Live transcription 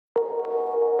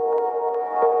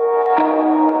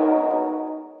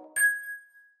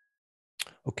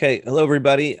Okay, hello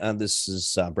everybody. This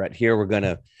is Brett here. We're going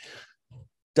to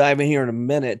dive in here in a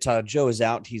minute. Joe is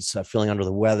out. He's feeling under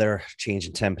the weather, change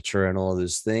in temperature, and all of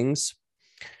those things.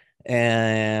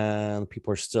 And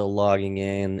people are still logging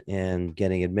in and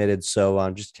getting admitted. So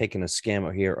I'm just taking a scan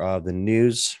here of the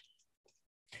news.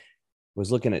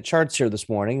 Was looking at charts here this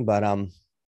morning, but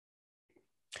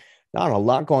not a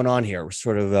lot going on here. We're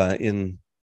sort of in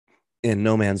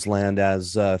no man's land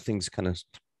as things kind of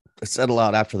settle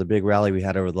out after the big rally we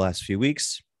had over the last few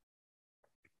weeks.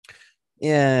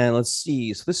 And let's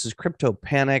see. So this is Crypto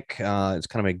Panic. It's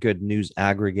kind of a good news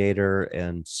aggregator.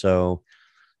 And so,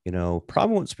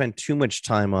 probably won't spend too much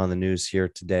time on the news here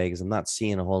today because I'm not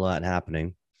seeing a whole lot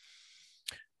happening.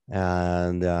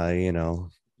 And,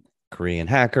 Korean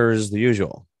hackers, the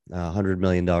usual. $100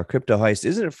 million crypto heist.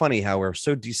 Isn't it funny how we're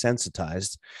so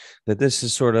desensitized that this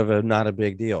is sort of not a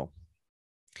big deal?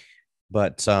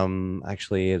 But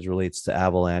actually, it relates to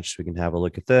Avalanche. So we can have a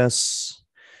look at this.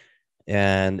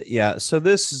 And yeah, so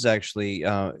this is actually,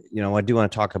 I do want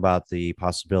to talk about the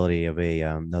possibility of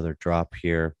another drop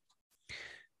here.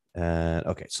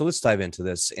 Okay, so let's dive into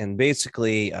this. And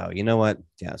basically, you know what?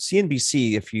 Yeah,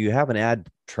 CNBC, if you have an ad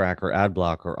tracker, ad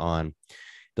blocker on,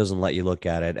 doesn't let you look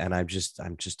at it. And I'm just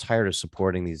tired of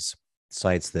supporting these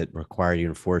sites that require you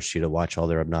and force you to watch all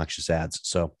their obnoxious ads.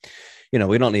 So, we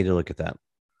don't need to look at that.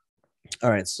 All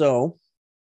right, so,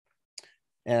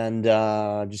 and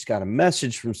just got a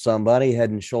message from somebody, head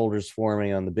and shoulders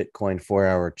forming on the Bitcoin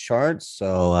 4-hour chart.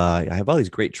 So I have all these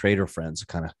great trader friends that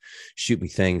kind of shoot me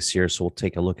things here. So we'll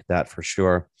take a look at that for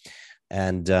sure.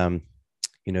 And,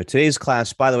 today's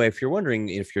class, by the way, if you're wondering,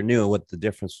 if you're new, what the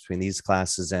difference between these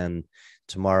classes and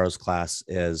tomorrow's class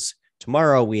is,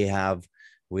 tomorrow we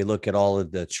look at all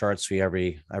of the charts we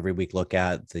every week look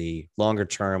at, the longer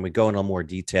term. We go into more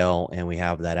detail, and we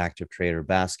have that active trader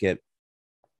basket.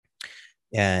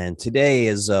 And today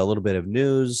is a little bit of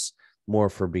news, more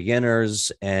for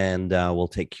beginners, and we'll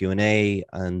take Q&A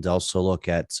and also look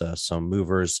at some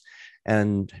movers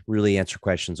and really answer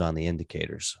questions on the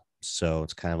indicators. So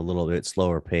it's kind of a little bit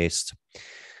slower paced.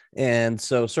 And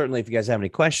so certainly if you guys have any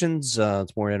questions,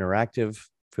 it's more interactive.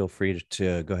 Feel free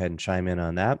to go ahead and chime in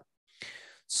on that.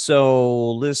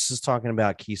 So this is talking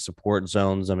about key support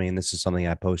zones. I mean, this is something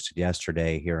I posted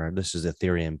yesterday here. This is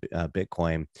Ethereum,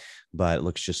 Bitcoin, but it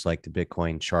looks just like the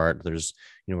Bitcoin chart. There's,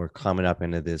 we're coming up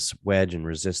into this wedge and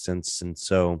resistance. And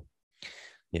so,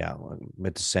 yeah, a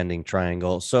descending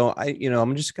triangle. So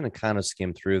I'm just going to kind of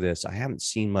skim through this. I haven't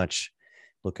seen much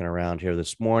looking around here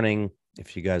this morning.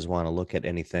 If you guys want to look at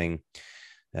anything,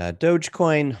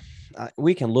 Dogecoin,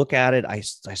 we can look at it. I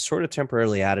sort of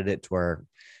temporarily added it to our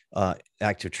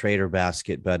active trader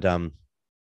basket, but I'm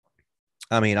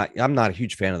not a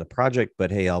huge fan of the project,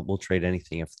 but hey, we'll trade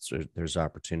anything if there's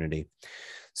opportunity.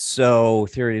 So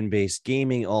Ethereum based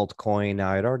gaming altcoin.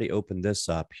 Now I'd already opened this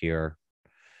up here.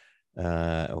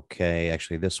 Okay,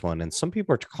 actually this one, and some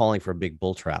people are calling for big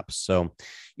bull traps. So,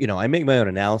 I make my own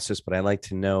analysis, but I like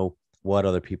to know what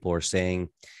other people are saying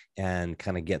and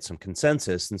kind of get some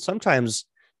consensus. And sometimes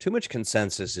too much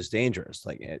consensus is dangerous.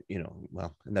 Like, and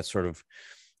that's sort of,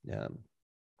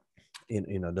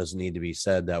 doesn't need to be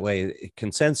said that way.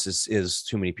 Consensus is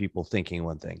too many people thinking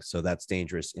one thing. So that's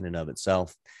dangerous in and of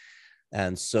itself.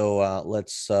 And so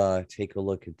let's take a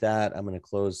look at that. I'm going to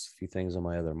close a few things on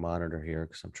my other monitor here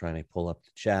because I'm trying to pull up the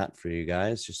chat for you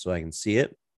guys just so I can see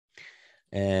it.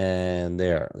 And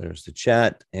there's the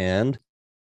chat. And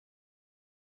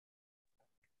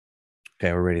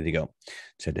okay, we're ready to go.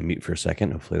 Just had to mute for a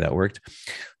second. Hopefully that worked.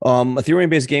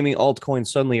 Ethereum-based gaming altcoin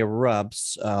suddenly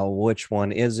erupts. Which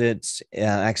one is it?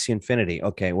 Axie Infinity.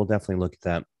 Okay, we'll definitely look at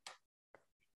that.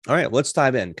 All right, let's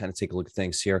dive in, kind of take a look at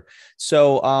things here.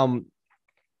 So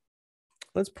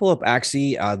let's pull up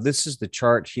Axie. This is the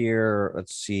chart here.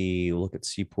 Let's see. Look at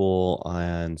C-Pool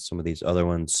and some of these other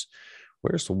ones.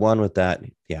 Where's the one with that?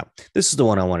 Yeah, this is the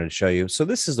one I wanted to show you. So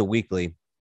this is the weekly.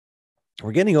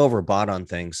 We're getting overbought on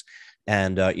things.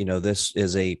 And, this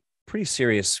is a pretty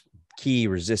serious key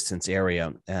resistance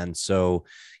area. And so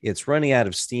it's running out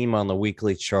of steam on the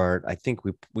weekly chart. I think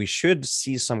we should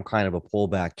see some kind of a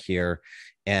pullback here,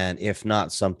 and if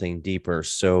not, something deeper.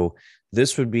 So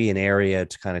this would be an area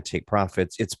to kind of take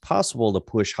profits. It's possible to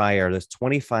push higher. This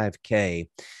 25K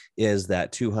is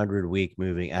that 200-week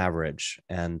moving average.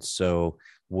 And so,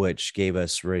 which gave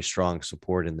us very strong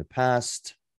support in the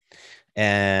past.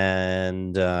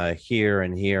 And here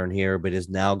and here and here, but is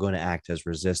now going to act as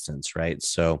resistance, right?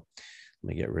 So let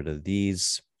me get rid of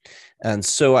these. And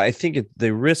so I think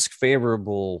the risk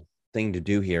favorable thing to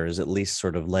do here is at least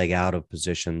sort of leg out of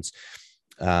positions.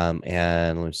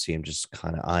 And let's see, I'm just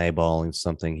kind of eyeballing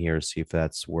something here, see if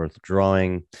that's worth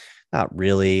drawing. Not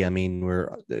really. I mean,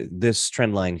 we're this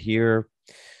trend line here.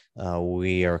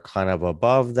 We are kind of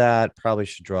above that. Probably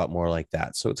should draw it more like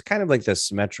that. So it's kind of like this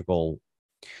symmetrical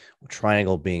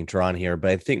triangle being drawn here.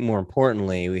 But I think more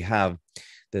importantly, we have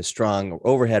the strong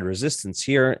overhead resistance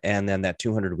here, and then that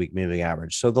 200-week moving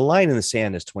average. So the line in the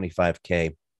sand is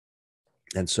 25K.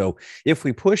 And so if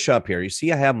we push up here, you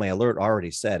see I have my alert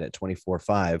already set at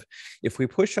 24.5. If we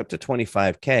push up to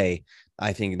 25K,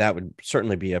 I think that would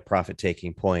certainly be a profit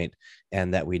taking point,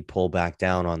 and that we'd pull back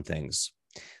down on things.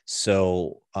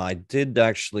 So I did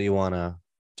actually want to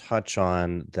touch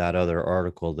on that other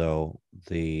article, though,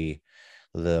 the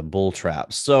bull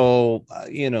trap. So,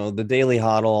 the daily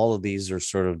hodl, all of these are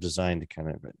sort of designed to kind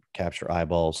of capture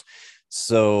eyeballs.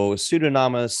 So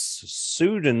pseudonymous,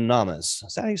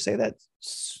 is that how you say that?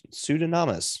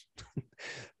 Pseudonymous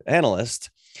analyst.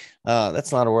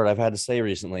 That's not a word I've had to say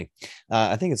recently.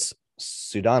 I think it's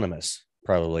pseudonymous,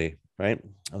 probably, right?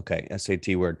 Okay,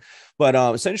 SAT word. But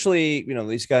essentially,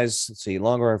 these guys, let's see,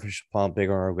 longer artificial pump,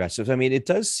 bigger aggressive. I mean, it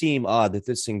does seem odd that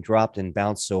this thing dropped and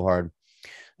bounced so hard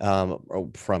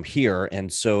from here. And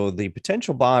so the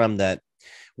potential bottom that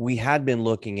we had been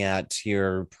looking at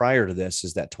here prior to this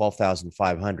is that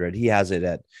 12,500. He has it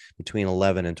at between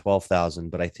 11 and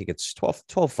 12,000, but I think it's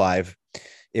 12.5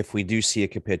 if we do see a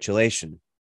capitulation.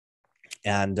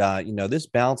 And, this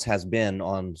bounce has been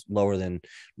on lower than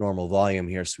normal volume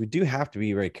here. So we do have to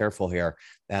be very careful here.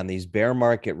 And these bear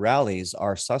market rallies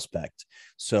are suspect.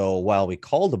 So while we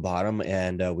called the bottom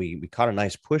and we caught a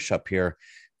nice push up here,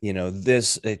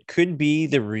 it could be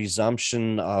the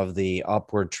resumption of the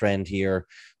upward trend here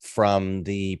from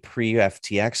the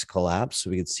pre-FTX collapse. So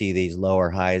we could see these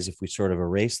lower highs if we sort of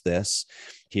erase this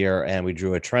here and we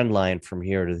drew a trend line from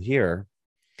here to here.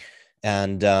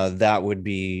 And that would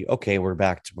be, okay, we're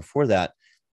back to before that.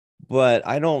 But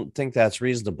I don't think that's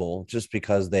reasonable. Just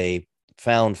because they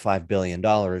found $5 billion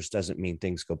doesn't mean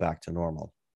things go back to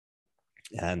normal.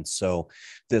 And so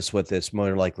what this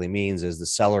more likely means is the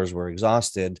sellers were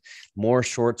exhausted, more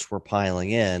shorts were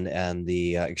piling in, and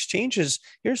the exchanges,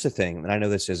 here's the thing, and I know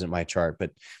this isn't my chart,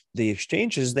 but the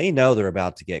exchanges, they know they're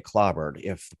about to get clobbered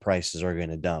if the prices are going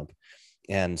to dump.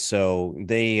 And so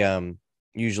they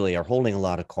usually are holding a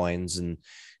lot of coins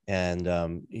and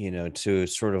to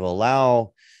sort of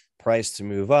allow price to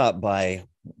move up by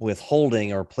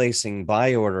withholding or placing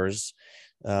buy orders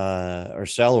or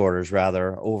sell orders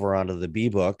rather over onto the B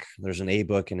book. There's an A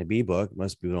book and a B book.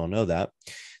 Most people don't know that.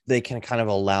 They can kind of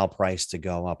allow price to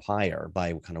go up higher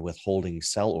by kind of withholding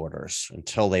sell orders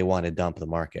until they want to dump the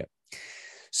market.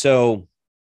 So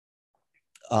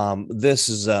this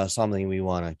is something we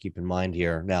want to keep in mind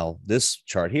here. Now, this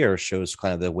chart here shows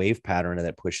kind of the wave pattern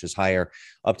that pushes higher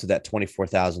up to that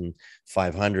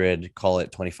 24,500, call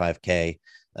it 25K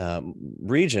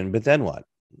region. But then what?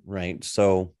 Right.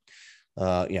 So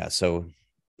so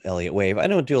Elliott wave. I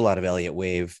don't do a lot of Elliott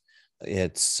wave.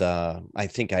 It's I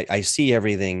think I see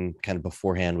everything kind of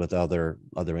beforehand with other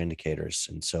indicators,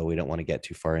 and so we don't want to get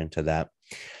too far into that.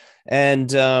 And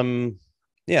so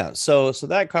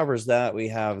that covers that. We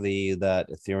have that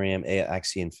Ethereum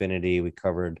Axie Infinity. We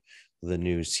covered the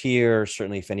news here.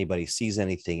 Certainly, if anybody sees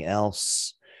anything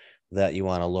else that you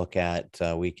want to look at,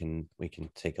 we can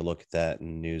take a look at that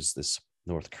in news. This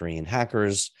North Korean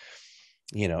hackers,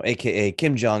 aka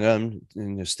Kim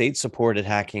Jong-un, state-supported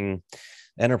hacking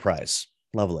enterprise.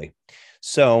 Lovely.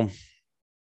 So,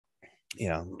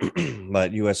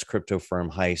 but U.S. crypto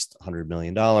firm heist $100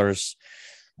 million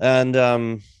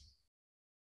and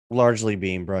largely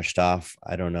being brushed off.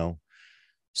 I don't know.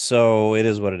 So it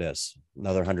is what it is.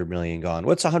 Another 100 million gone.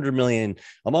 What's 100 million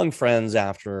among friends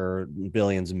after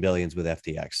billions and billions with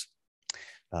FTX?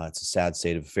 It's a sad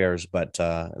state of affairs, but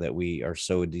that we are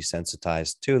so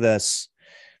desensitized to this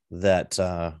that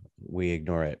we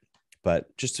ignore it. But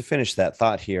just to finish that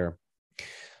thought here,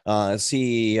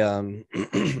 see,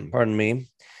 pardon me,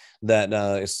 that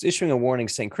is issuing a warning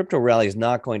saying crypto rally is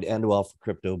not going to end well for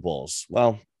crypto bulls.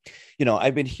 Well,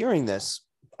 I've been hearing this.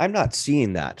 I'm not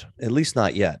seeing that, at least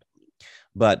not yet.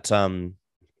 But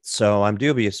so I'm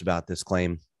dubious about this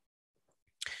claim.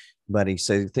 But he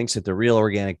thinks that the real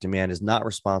organic demand is not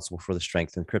responsible for the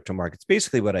strength in crypto markets.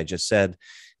 Basically, what I just said,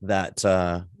 that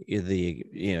the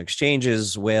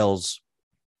exchanges, whales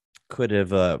could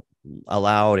have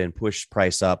allowed and pushed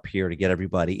price up here to get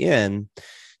everybody in,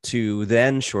 to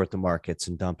then short the markets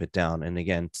and dump it down. And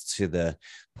again, to the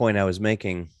point I was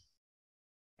making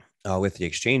with the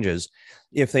exchanges,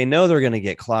 if they know they're going to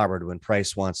get clobbered when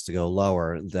price wants to go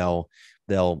lower, they'll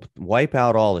they'll wipe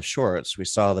out all the shorts. We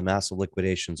saw the massive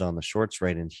liquidations on the shorts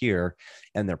right in here,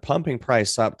 and they're pumping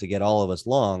price up to get all of us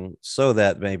long so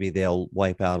that maybe they'll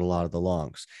wipe out a lot of the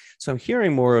longs. So I'm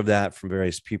hearing more of that from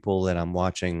various people that I'm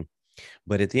watching.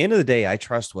 But at the end of the day, I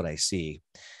trust what I see.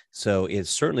 So it's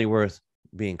certainly worth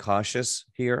being cautious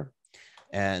here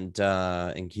and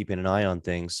keeping an eye on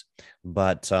things.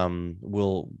 But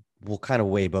we'll kind of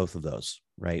weigh both of those,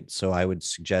 right? So I would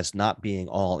suggest not being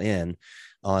all in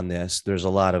on this. There's a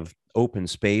lot of open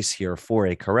space here for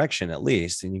a correction at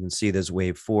least, and you can see there's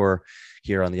wave 4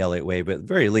 here on the Elliott wave, but at the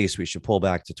very least we should pull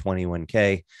back to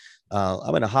 21K.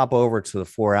 I'm going to hop over to the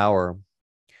 4-hour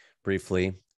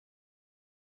briefly.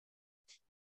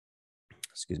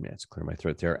 Excuse me, I have to clear my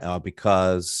throat there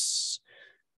because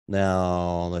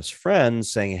now this friend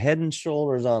saying head and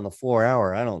shoulders on the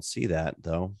 4-hour. I don't see that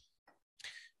though,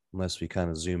 unless we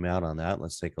kind of zoom out on that.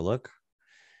 Let's take a look.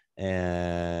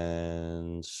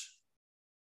 And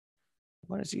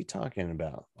what is he talking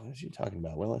about? What is he talking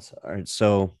about? Well, let's, all right.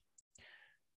 So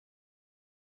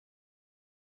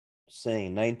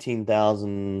saying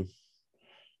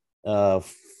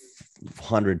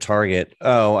 19,100 target.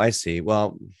 Oh, I see.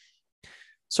 Well,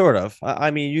 sort of. I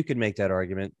mean, you could make that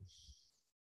argument.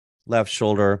 Left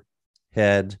shoulder,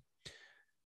 head,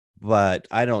 but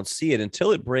I don't see it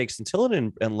until it breaks,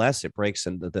 unless it breaks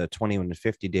into the 21 to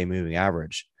 50-day moving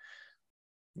average.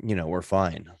 We're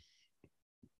fine.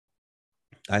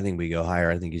 I think we go higher.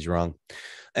 I think he's wrong.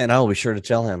 And I'll be sure to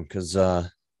tell him because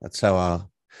that's how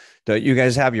you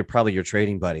guys have probably your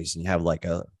trading buddies, and you have like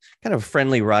a kind of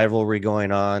friendly rivalry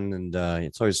going on. And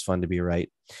it's always fun to be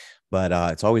right. But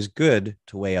it's always good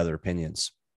to weigh other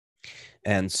opinions.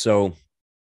 And so,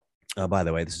 by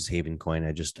the way, this is Haven Coin.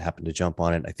 I just happened to jump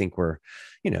on it. I think we're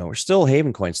still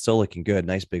Haven Coin, still looking good.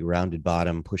 Nice big rounded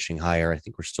bottom, pushing higher. I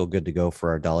think we're still good to go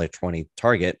for our $1.20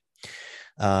 target.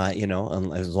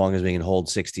 As long as we can hold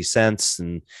 60 cents.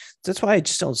 And that's why I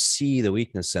just don't see the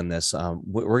weakness in this.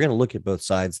 We're going to look at both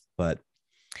sides, but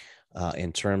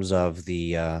in terms of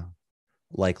the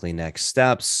likely next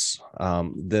steps,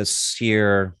 this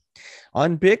here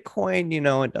on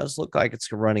Bitcoin, it does look like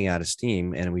it's running out of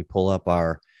steam, and we pull up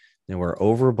we're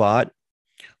overbought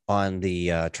on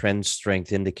the trend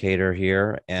strength indicator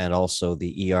here and also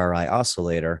the ERI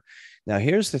oscillator. Now,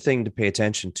 here's the thing to pay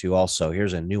attention to also.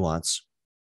 Here's a nuance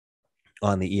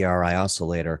on the ERI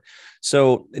oscillator.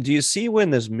 So do you see when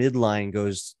this midline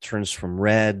turns from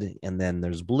red, and then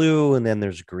there's blue, and then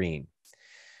there's green?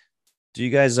 Do you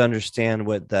guys understand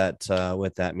what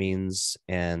that means?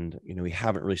 And, we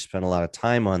haven't really spent a lot of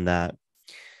time on that,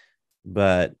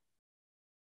 but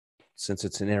since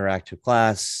it's an interactive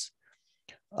class,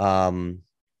 and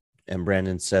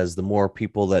Brandon says the more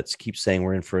people that keep saying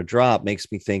we're in for a drop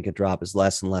makes me think a drop is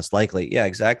less and less likely. Yeah,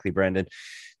 exactly, Brandon.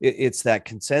 It's that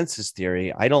consensus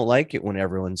theory. I don't like it when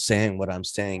everyone's saying what I'm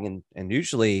saying. And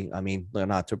usually, I mean,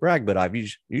 not to brag, but I'm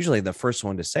usually the first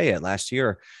one to say it. Last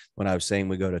year, when I was saying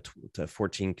we go to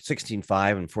 14,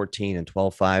 16.5 and 14 and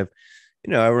 12.5,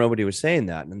 nobody was saying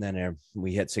that. And then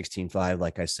we hit 16.5,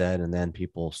 like I said, and then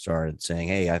people started saying,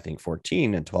 hey, I think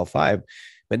 14 and 12.5.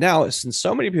 But now, since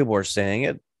so many people are saying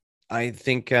it, I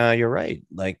think you're right.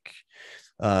 Like,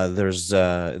 there's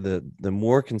the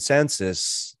more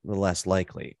consensus, the less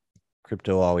likely.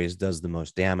 Crypto always does the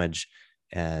most damage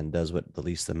and does what the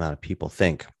least amount of people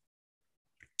think.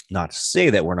 Not to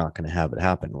say that we're not going to have it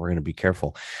happen. We're going to be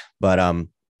careful. But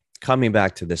coming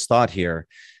back to this thought here,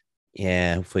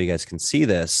 and hopefully you guys can see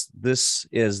this. This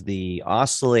is the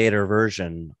oscillator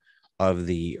version of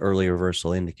the early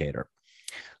reversal indicator.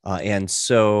 And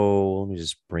so let me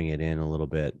just bring it in a little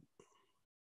bit.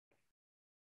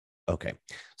 Okay,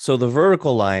 so the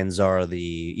vertical lines are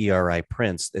the ERI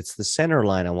prints. It's the center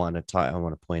line I want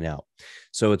to point out.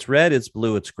 So it's red, it's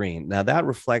blue, it's green. Now that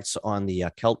reflects on the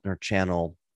Keltner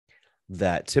channel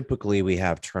that typically we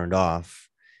have turned off.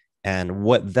 And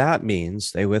what that means,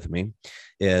 stay with me,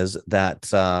 is that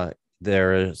the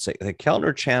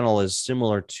Keltner channel is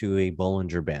similar to a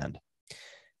Bollinger Band.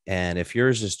 And if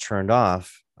yours is turned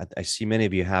off, I see many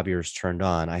of you have yours turned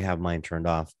on. I have mine turned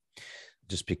off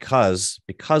just because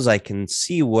I can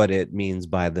see what it means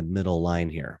by the middle line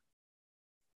here.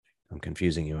 I'm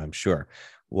confusing you, I'm sure.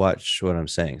 Watch what I'm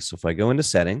saying. So if I go into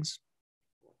settings,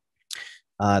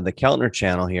 the Keltner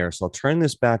channel here, so I'll turn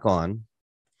this back on.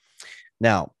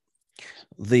 Now,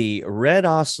 the red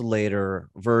oscillator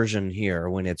version here,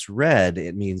 when it's red,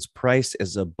 it means price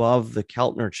is above the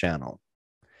Keltner channel.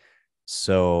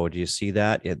 So do you see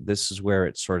that? This is where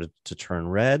it started to turn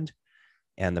red,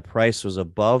 and the price was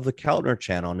above the Keltner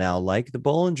channel. Now, like the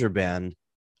Bollinger Band,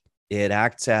 it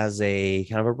acts as a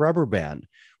kind of a rubber band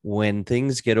when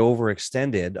things get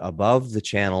overextended above the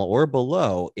channel or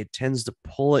below, it tends to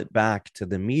pull it back to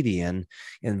the median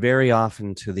and very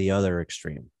often to the other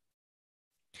extreme.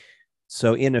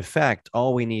 So in effect,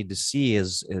 all we need to see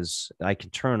is I can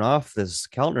turn off this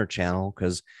Keltner channel,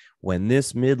 because when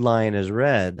this midline is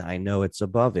red, I know it's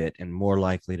above it and more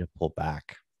likely to pull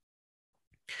back.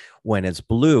 When it's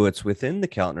blue, it's within the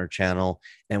Keltner channel.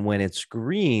 And when it's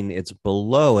green, it's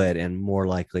below it and more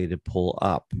likely to pull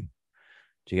up.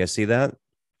 Do you guys see that?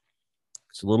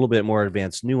 It's a little bit more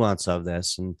advanced nuance of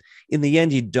this. And in the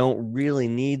end, you don't really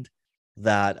need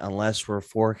that unless we're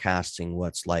forecasting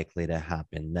what's likely to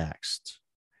happen next.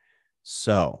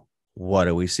 So what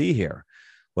do we see here?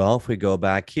 Well, if we go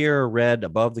back here, red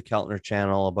above the Keltner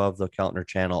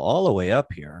channel, all the way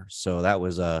up here. So that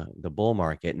was the bull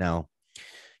market. Now,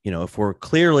 if we're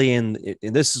clearly in,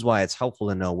 this is why it's helpful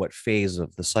to know what phase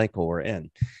of the cycle we're in.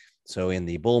 So in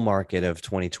the bull market of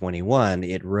 2021,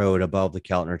 it rode above the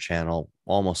Keltner channel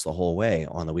almost the whole way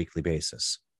on the weekly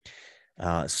basis.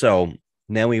 So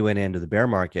then we went into the bear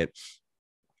market.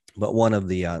 But one of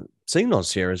the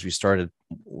signals here is we started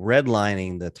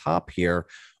redlining the top here,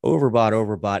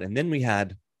 overbought. And then we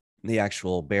had the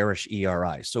actual bearish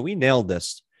ERI. So we nailed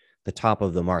this, the top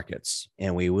of the markets,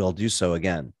 and we will do so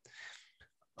again.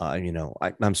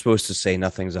 I'm supposed to say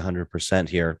nothing's 100%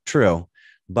 here. True.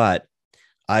 But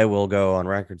I will go on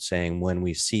record saying when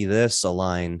we see this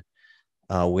align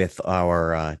with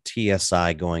our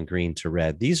TSI going green to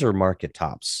red, these are market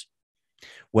tops,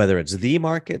 whether it's the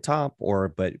market top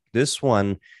but this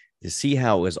one, you see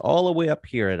how it was all the way up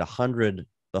here at 100,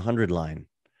 the 100 line.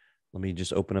 Let me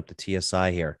just open up the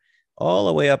TSI here, all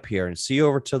the way up here, and see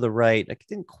over to the right. I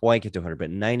didn't quite get to 100,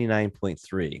 but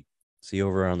 99.3. See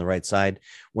over on the right side,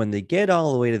 when they get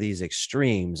all the way to these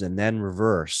extremes and then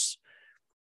reverse,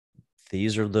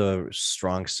 these are the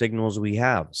strong signals we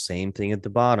have. Same thing at the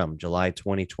bottom, July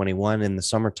 2021 in the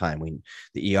summertime.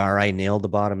 The ERI nailed the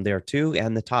bottom there too,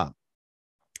 and the top.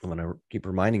 I'm going to keep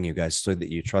reminding you guys so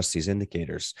that you trust these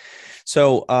indicators.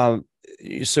 So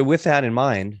with that in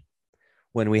mind,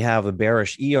 when we have a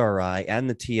bearish ERI and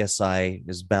the TSI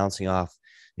is bouncing off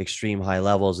extreme high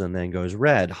levels and then goes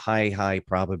red, high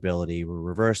probability we're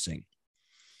reversing.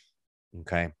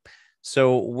 Okay.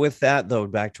 So with that though,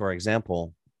 back to our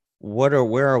example,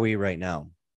 where are we right now?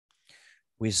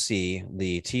 We see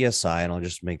the TSI, and I'll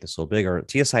just make this a little bigger.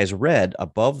 TSI is red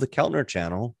above the Keltner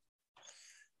channel.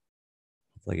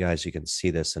 Hopefully, guys, you can see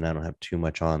this, and I don't have too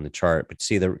much on the chart, but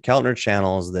see the Keltner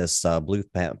channel is this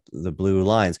the blue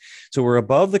lines. So we're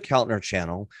above the Keltner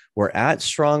channel. We're at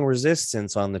strong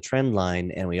resistance on the trend line,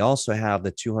 and we also have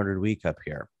the 200-week up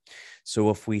here.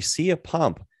 So if we see a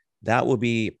pump, that will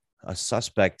be a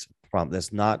suspect pump.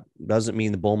 Doesn't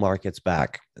mean the bull market's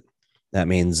back. That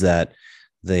means that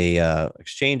the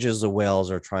exchanges, the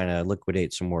whales, are trying to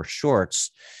liquidate some more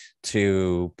shorts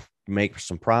to make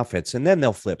some profits, and then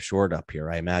they'll flip short up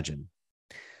here, I imagine.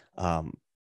 Doesn't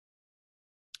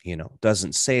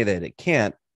say that it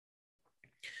can't.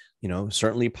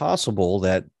 Certainly possible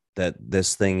that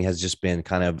this thing has just been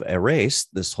kind of erased,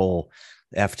 this whole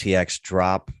FTX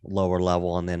drop lower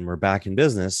level, and then we're back in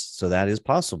business. So that is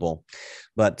possible.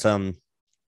 But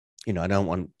I don't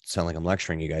want to sound like I'm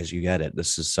lecturing you guys. You get it.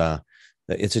 This is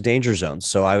it's a danger zone.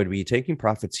 So I would be taking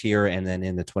profits here, and then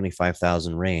in the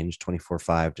 25,000 range,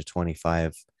 24.5 to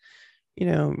 25,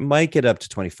 might get up to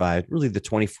 25. Really, the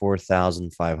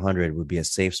 24,500 would be a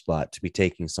safe spot to be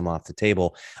taking some off the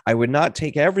table. I would not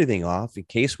take everything off in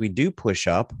case we do push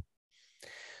up.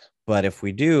 But if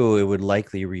we do, it would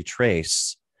likely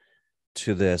retrace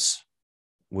to this,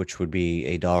 which would be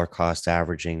a dollar cost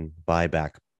averaging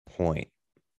buyback point.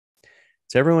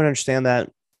 Does everyone understand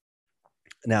that?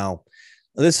 Now,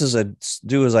 this is a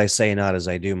do as I say, not as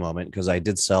I do moment, because I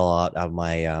did sell out of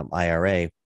my IRA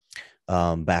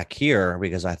back here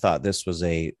because I thought this was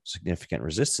a significant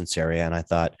resistance area. And I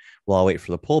thought, well, I'll wait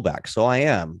for the pullback. So I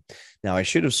am. Now, I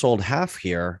should have sold half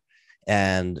here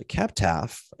and kept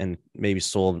half, and maybe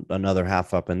sold another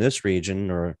half up in this region,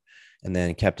 and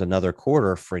then kept another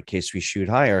quarter for in case we shoot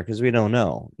higher, because we don't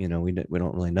know. We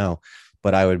don't really know.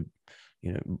 But I would,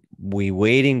 we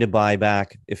waiting to buy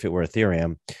back, if it were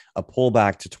Ethereum, a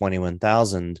pullback to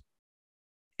 21,000,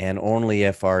 and only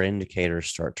if our indicators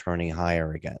start turning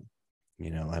higher again.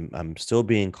 I'm still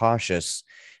being cautious.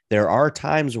 There are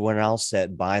times when I'll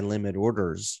set buy limit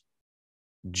orders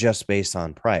just based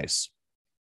on price.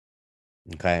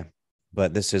 Okay.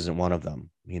 But this isn't one of them.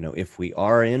 If we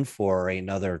are in for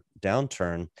another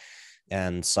downturn,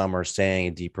 and some are saying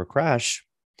a deeper crash,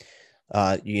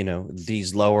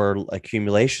 these lower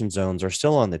accumulation zones are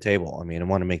still on the table. I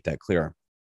want to make that clear.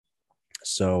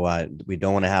 So we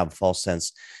don't want to have a false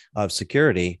sense of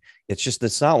security.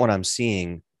 It's not what I'm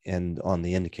seeing and on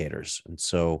the indicators. And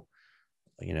so,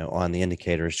 on the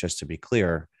indicators, just to be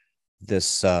clear,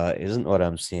 this isn't what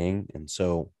I'm seeing. And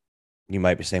so you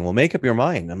might be saying, well, make up your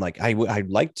mind. I'm like, I'd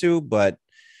like to, but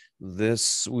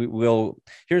we will.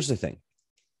 Here's the thing.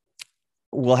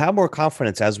 We'll have more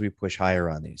confidence as we push higher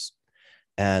on these.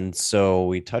 And so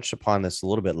we touched upon this a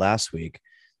little bit last week.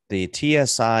 The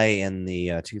TSI in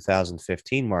the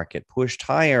 2015 market pushed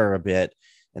higher a bit,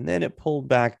 and then it pulled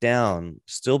back down,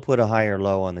 still put a higher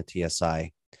low on the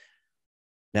TSI.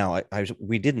 Now,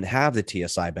 we didn't have the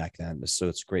TSI back then, so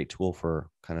it's a great tool for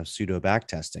kind of pseudo back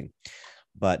testing.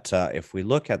 But if we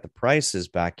look at the prices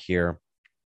back here,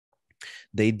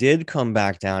 they did come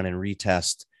back down and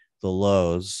retest the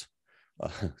lows.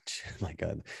 My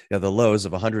God, yeah, the lows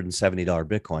of $170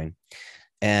 Bitcoin,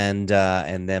 and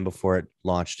then before it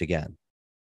launched again.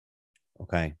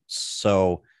 Okay,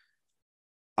 so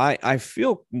I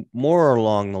feel more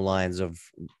along the lines of,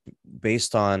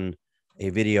 based on a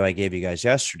video I gave you guys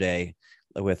yesterday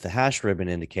with the hash ribbon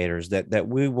indicators, that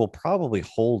we will probably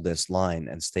hold this line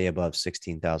and stay above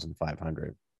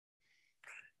 16,500.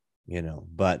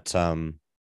 But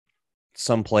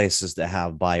some places that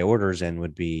have buy orders in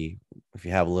would be, if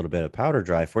you have a little bit of powder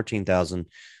dry, 14,000,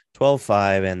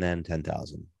 12,500, and then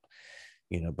 10,000.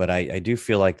 But I do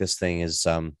feel like this thing is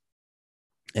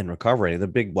in recovery. The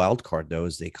big wild card, though,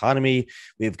 is the economy.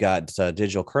 We've got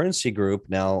digital currency group.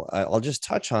 Now, I'll just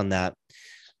touch on that,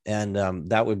 and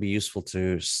that would be useful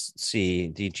to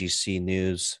see DGC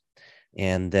news,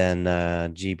 and then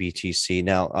GBTC.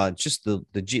 Now, just the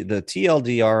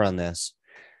TLDR on this.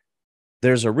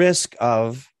 There's a risk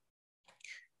of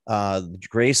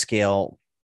Grayscale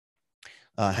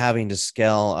having to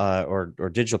scale, or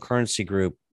digital currency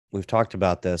group. We've talked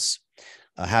about this,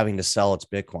 having to sell its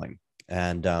Bitcoin.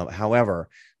 And however,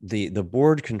 the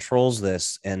board controls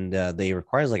this, and they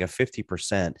requires like a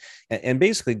 50%. And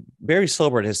basically, Barry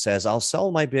Silbert says, I'll sell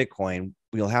my Bitcoin.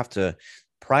 We'll have to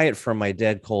pry it from my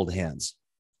dead cold hands.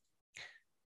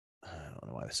 I don't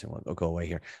know why this thing will go away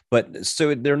here. But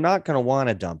so they're not going to want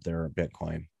to dump their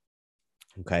Bitcoin.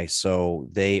 Okay, so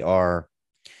they are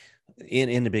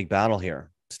in the big battle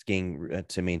here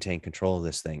to maintain control of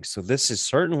this thing. So this is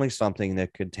certainly something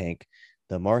that could tank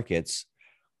the markets,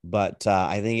 but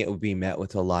I think it would be met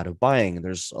with a lot of buying.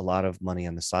 There's a lot of money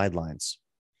on the sidelines.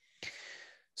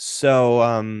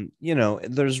 So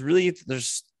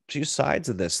there's two sides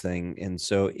of this thing. And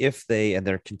so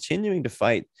they're continuing to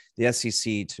fight the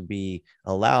SEC to be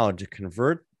allowed to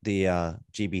convert the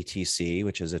GBTC,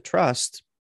 which is a trust,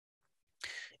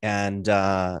 and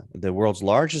the world's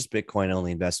largest Bitcoin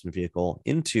only investment vehicle,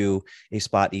 into a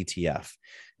spot ETF.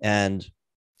 And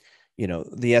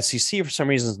the SEC, for some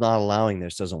reason, is not allowing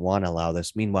this, doesn't want to allow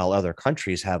this. Meanwhile, other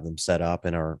countries have them set up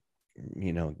and are,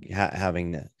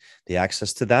 having the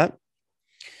access to that.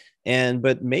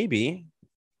 But maybe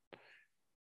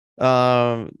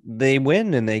they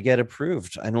win and they get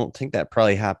approved. I don't think that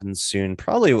probably happens soon.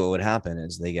 Probably what would happen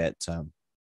is they get,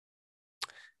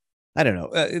 I don't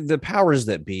know, the powers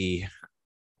that be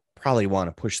probably want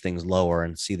to push things lower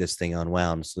and see this thing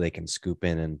unwound so they can scoop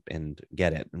in and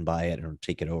get it and buy it or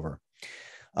take it over.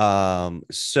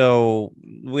 So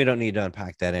we don't need to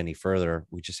unpack that any further.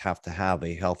 We just have to have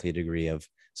a healthy degree of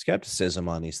skepticism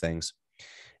on these things.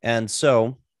 And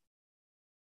so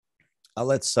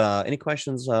let's any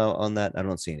questions on that? I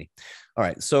don't see any. All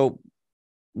right. So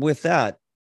with that,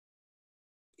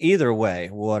 either way,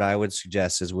 what I would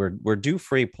suggest is we're due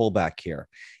for a pullback here.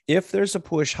 If there's a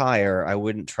push higher, I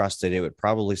wouldn't trust it. It would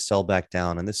probably sell back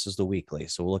down. And this is the weekly,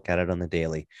 so we'll look at it on the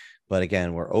daily. But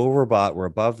again, we're overbought. We're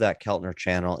above that Keltner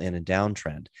channel in a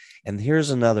downtrend. And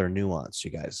here's another nuance,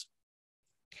 you guys.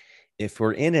 If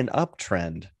we're in an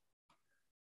uptrend,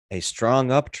 a strong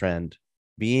uptrend,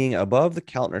 being above the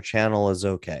Keltner channel is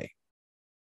okay.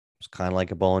 It's kind of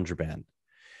like a Bollinger Band.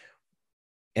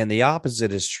 And the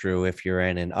opposite is true if you're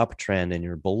in an uptrend and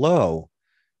you're below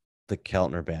the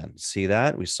Keltner band. See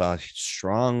that? We saw a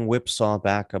strong whipsaw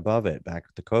back above it, back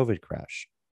at the COVID crash.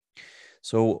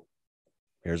 So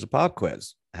here's a pop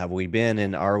quiz. Have we been,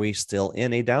 and are we still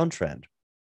in a downtrend?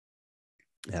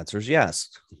 The answer is yes.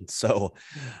 So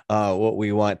what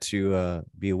we want to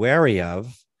be wary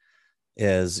of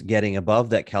is getting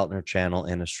above that Keltner channel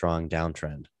in a strong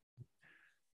downtrend.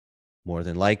 More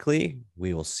than likely,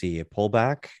 we will see a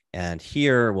pullback, and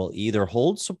here we'll either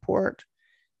hold support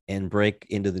and break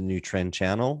into the new trend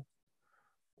channel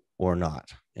or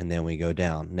not. And then we go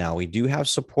down. Now, we do have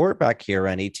support back here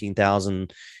around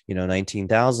 18,000,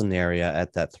 19,000 area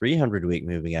at that 300-week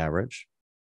moving average.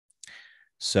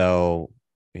 So,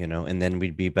 and then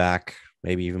we'd be back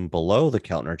maybe even below the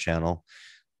Keltner channel.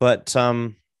 But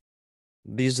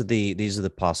these are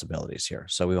the possibilities here.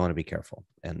 So we want to be careful,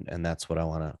 and that's what I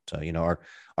want to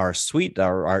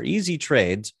our easy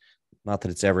trades. Not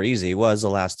that it's ever easy. Was the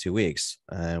last 2 weeks,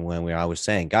 and when I was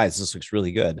saying, guys, this looks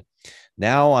really good.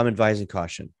 Now I'm advising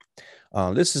caution.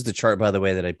 This is the chart, by the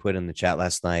way, that I put in the chat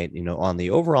last night. On the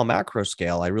overall macro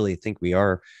scale, I really think we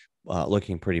are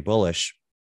looking pretty bullish.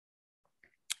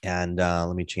 And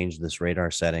let me change this radar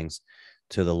settings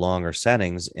to the longer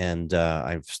settings. And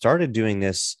I've started doing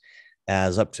this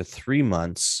as up to 3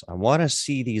 months. I want to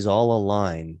see these all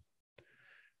align.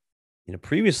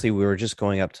 Previously we were just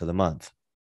going up to the month,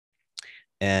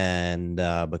 and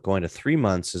but going to 3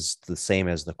 months is the same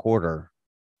as the quarter.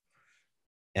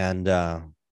 And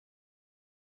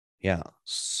yeah,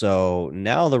 so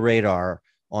now the radar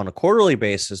on a quarterly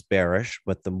basis bearish,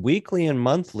 but the weekly and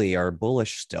monthly are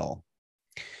bullish still.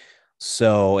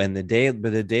 So, and the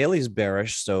daily is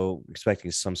bearish, so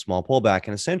expecting some small pullback.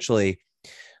 And essentially,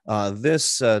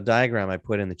 this diagram I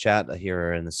put in the chat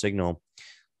here in the signal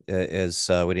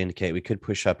would indicate we could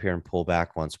push up here and pull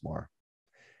back once more,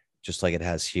 just like it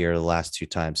has here the last 2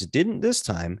 times. It didn't this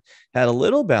time, had a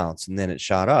little bounce, and then it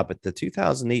shot up. At the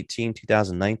 2018,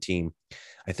 2019,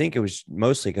 I think it was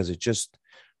mostly because it just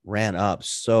ran up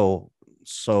so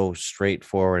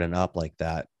straightforward and up like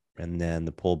that. And then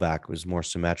the pullback was more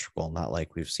symmetrical, not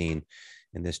like we've seen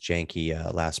in this janky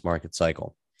last market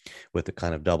cycle with the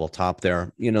kind of double top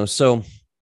there, so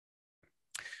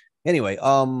anyway,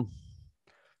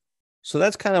 so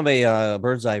that's kind of a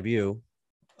bird's eye view,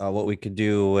 what we could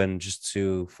do. And just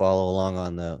to follow along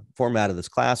on the format of this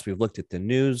class, we've looked at the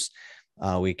news.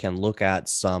 We can look at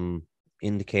some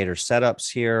indicator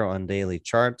setups here on daily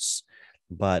charts,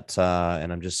 but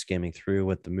and I'm just skimming through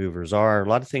what the movers are. A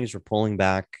lot of things are pulling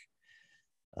back.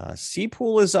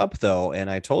 C-Pool is up though, and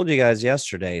I told you guys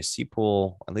yesterday,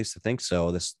 C-Pool, at least I think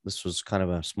so, this was kind of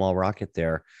a small rocket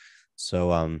there.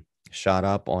 So shot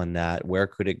up on that. Where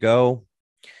could it go?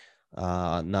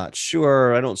 Not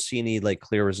sure. I don't see any like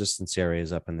clear resistance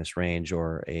areas up in this range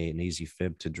or an easy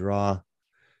fib to draw.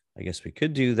 I guess we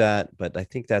could do that, but I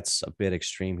think that's a bit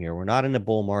extreme here. We're not in a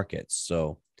bull market,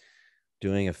 so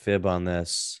doing a fib on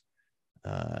this,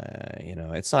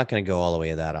 it's not going to go all the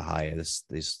way that high.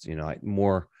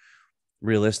 More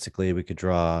realistically, we could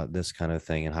draw this kind of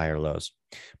thing in higher lows.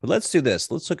 But let's do this.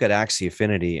 Let's look at Axie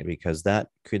Affinity, because that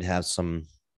could have some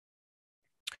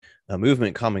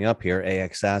movement coming up here.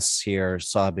 AXS here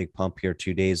saw a big pump here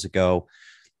 2 days ago.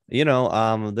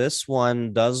 This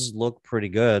one does look pretty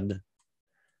good.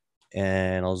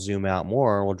 And I'll zoom out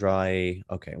more. We'll draw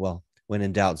when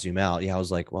in doubt, zoom out. Yeah, I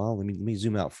was like, well, let me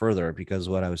zoom out further, because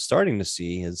what I was starting to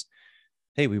see is,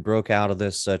 hey, we broke out of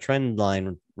this trend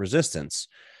line resistance,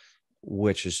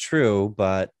 which is true,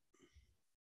 but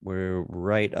we're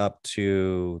right up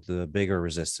to the bigger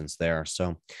resistance there.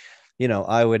 So,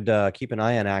 I would keep an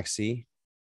eye on Axie.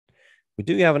 We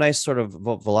do have a nice sort of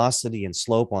velocity and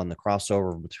slope on the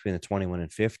crossover between the 21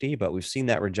 and 50, but we've seen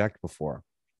that reject before.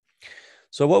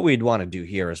 So what we'd want to do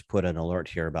here is put an alert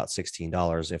here about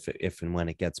 $16 if and when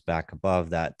it gets back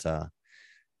above that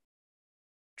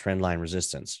trend line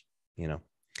resistance,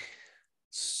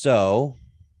 So,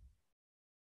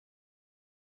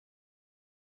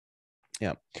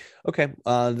 yeah. Okay.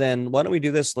 Then why don't we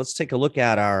do this? Let's take a look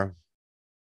at our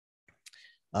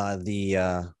let's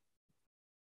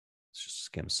just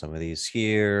skim some of these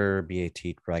here. BAT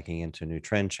breaking into a new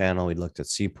trend channel. We looked at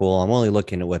C-Pool. I'm only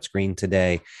looking at what's green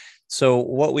today. So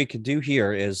what we could do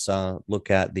here is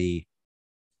look at the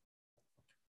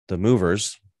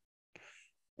movers,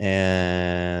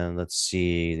 and let's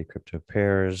see the crypto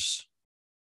pairs.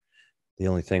 The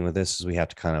only thing with this is we have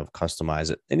to kind of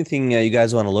customize it. Anything you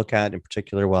guys want to look at in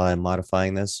particular while I'm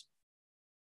modifying this?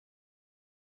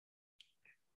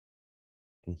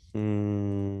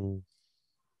 And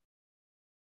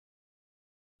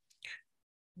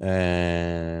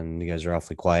you guys are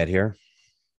awfully quiet here.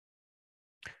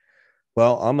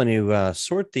 Well, I'm going to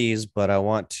sort these, but I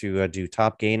want to do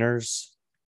top gainers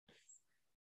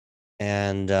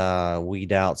and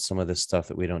weed out some of this stuff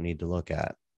that we don't need to look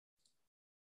at.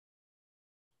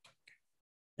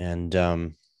 And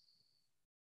I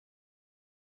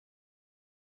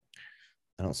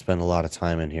don't spend a lot of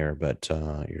time in here, but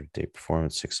your day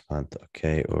performance 6 month.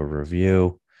 Okay,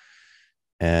 overview.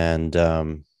 And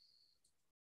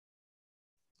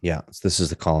yeah, so this is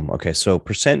the column. Okay, so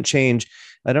percent change.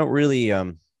 I don't really,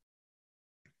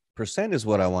 percent is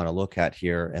what I want to look at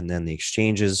here, and then the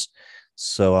exchanges.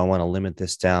 So I want to limit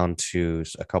this down to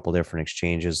a couple different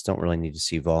exchanges. Don't really need to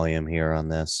see volume here on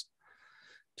this.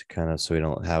 to kind of, so we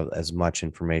don't have as much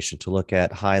information to look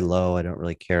at. High, low, I don't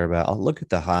really care about. I'll look at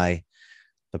the high,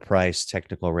 the price,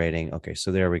 technical rating. Okay,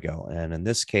 so there we go. And in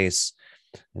this case,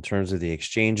 in terms of the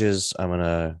exchanges, I'm going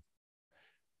to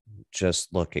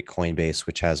just look at Coinbase,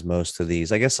 which has most of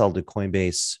these. I guess I'll do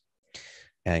Coinbase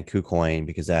and KuCoin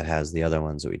because that has the other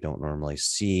ones that we don't normally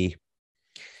see.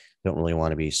 Don't really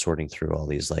want to be sorting through all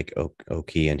these like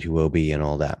Oki and Huobi and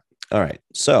all that. All right.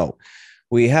 So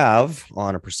we have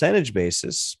on a percentage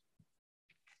basis,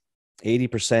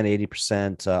 80%,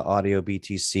 80% audio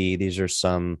BTC. These are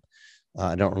some,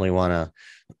 I don't really want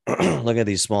to look at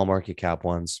these small market cap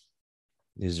ones.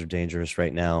 These are dangerous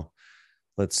right now.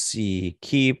 Let's see.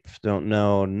 Keep, don't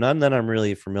know. None that I'm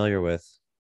really familiar with.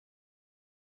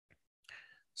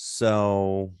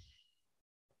 So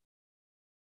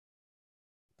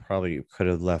probably could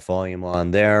have left volume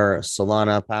on there.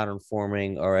 Solana pattern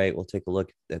forming. All right, we'll take a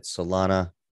look at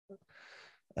Solana.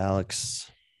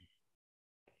 Alex.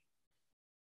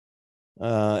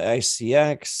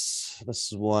 ICX.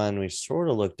 This is one we sort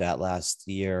of looked at last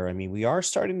year. I mean, we are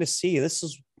starting to see this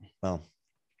is, well,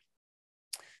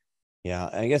 yeah,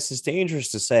 I guess it's dangerous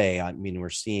to say. I mean, we're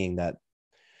seeing that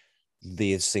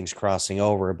these things crossing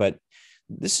over, but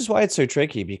this is why it's so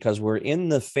tricky because we're in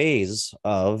the phase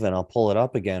of, and I'll pull it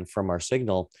up again from our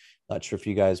signal. Not sure if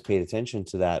you guys paid attention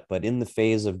to that, but in the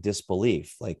phase of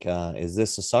disbelief, like, is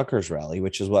this a suckers rally,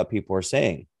 which is what people are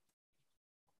saying.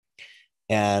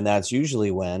 And that's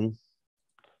usually when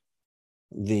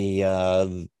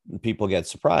the people get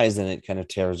surprised and it kind of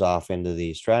tears off into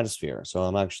the stratosphere. So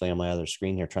I'm actually on my other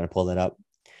screen here trying to pull that up.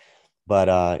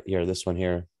 But here, this one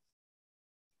here.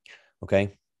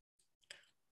 Okay.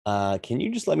 Can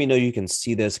you just let me know you can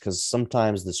see this? Because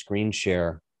sometimes the screen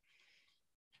share,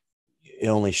 it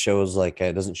only shows like,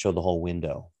 it doesn't show the whole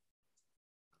window.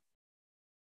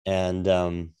 And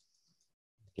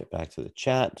get back to the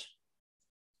chat.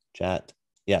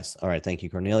 Yes. All right. Thank you,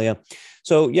 Cornelia.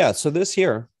 So yeah, so this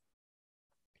here,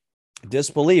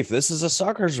 disbelief. This is a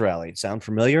suckers rally. Sound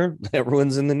familiar?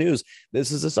 Everyone's in the news.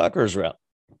 This is a suckers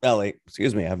rally.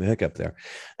 Excuse me, I have a hiccup there.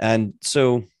 And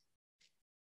so,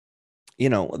 you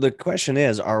know, the question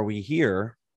is, are we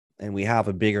here and we have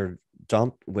a bigger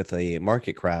dump with a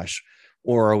market crash,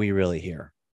 or are we really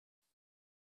here?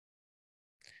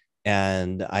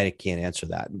 And I can't answer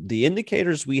that. The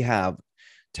indicators we have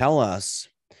tell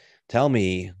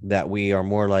me that we are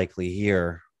more likely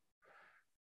here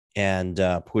and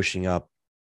pushing up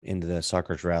into the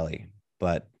suckers rally.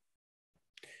 But,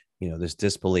 you know, this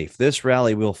disbelief, this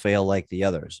rally will fail like the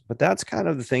others. But that's kind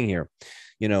of the thing here.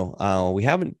 You know,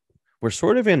 we're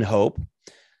sort of in hope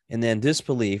and then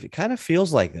disbelief. It kind of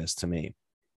feels like this to me.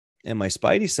 And my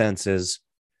spidey sense is,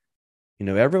 you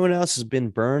know, everyone else has been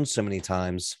burned so many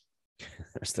times.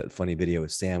 There's that funny video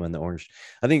with Sam and the orange.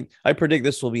 I predict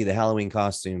this will be the Halloween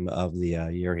costume of the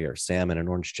year here. Sam in an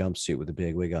orange jumpsuit with a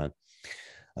big wig on.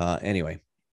 Anyway,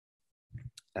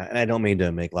 and I don't mean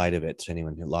to make light of it to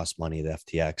anyone who lost money at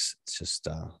FTX. It's just,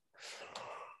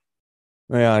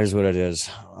 yeah, it is what it is,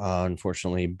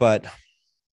 unfortunately. But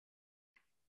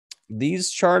these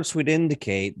charts would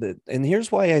indicate that, and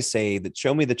here's why I say that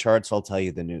show me the charts, I'll tell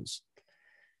you the news.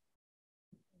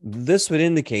 This would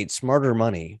indicate smarter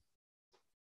money.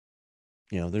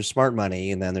 You know, there's smart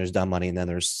money and then there's dumb money and then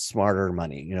there's smarter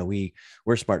money. You know,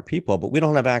 we're smart people, but we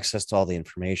don't have access to all the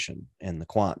information and the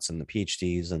quants and the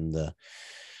PhDs and the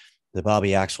Bobby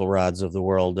Axelrods of the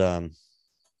world. You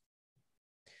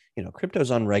know,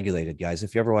 crypto's unregulated, guys.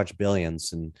 If you ever watch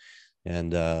Billions and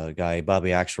guy Bobby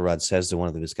Axelrod says to one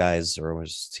of his guys or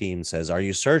his team says, "Are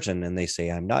you certain?" And they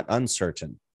say, "I'm not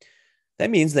uncertain." That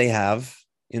means they have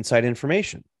inside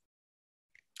information.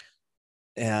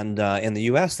 And in the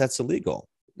US, that's illegal.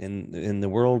 In the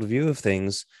world view of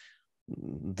things,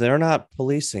 they're not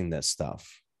policing this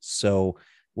stuff. So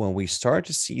when we start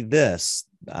to see this,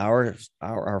 our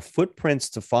footprints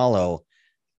to follow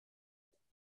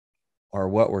are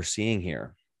what we're seeing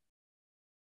here.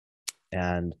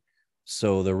 And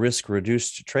so the risk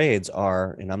reduced trades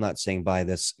are, and I'm not saying buy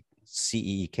this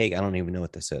CEE cake, I don't even know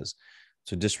what this is,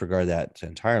 so disregard that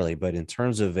entirely. But in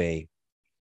terms of a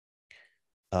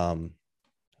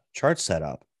chart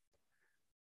setup,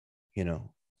 you know,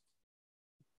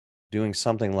 doing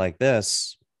something like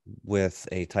this with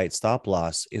a tight stop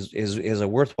loss is a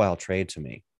worthwhile trade to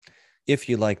me. If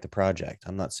you like the project,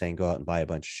 I'm not saying go out and buy a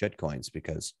bunch of shit coins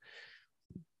because,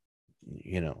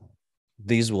 you know,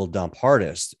 these will dump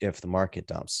hardest if the market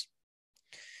dumps.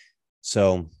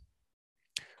 So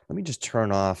let me just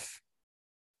turn off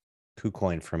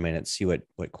KuCoin for a minute, see what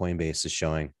Coinbase is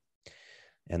showing.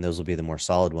 And those will be the more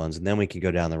solid ones. And then we can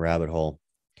go down the rabbit hole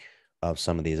of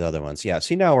some of these other ones. Yeah.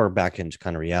 See, now we're back into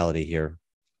kind of reality here.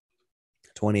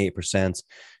 28%.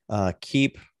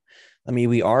 Keep. I mean,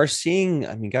 we are seeing,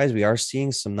 I mean, guys, we are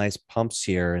seeing some nice pumps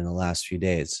here in the last few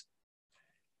days.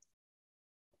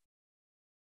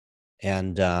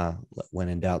 And when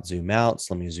in doubt, zoom out.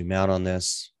 So let me zoom out on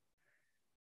this.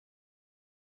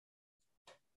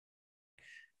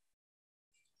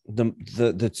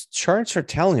 The charts are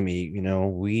telling me, you know,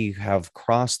 we have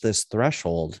crossed this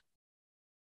threshold.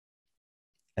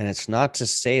 And it's not to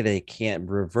say they can't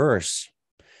reverse,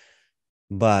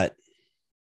 but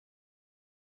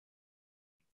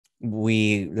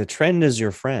the trend is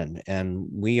your friend, and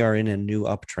we are in a new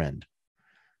uptrend.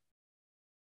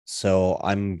 So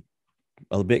I'm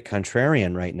a bit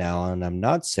contrarian right now, and I'm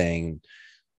not saying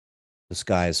the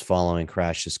sky is falling,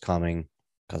 crash is coming,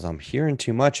 because I'm hearing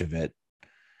too much of it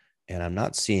and I'm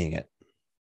not seeing it.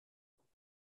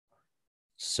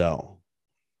 So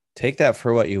take that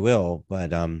for what you will,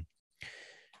 but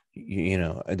you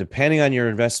know, depending on your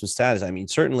investment status, I mean,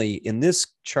 certainly in this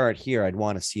chart here, I'd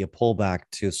want to see a pullback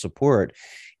to support,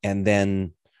 and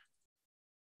then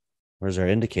where's our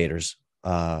indicators?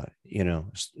 You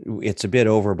know, it's a bit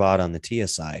overbought on the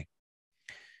TSI.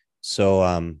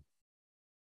 So,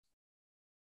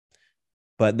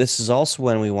 but this is also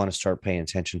when we want to start paying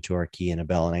attention to our key and a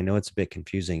bell. And I know it's a bit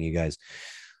confusing, you guys,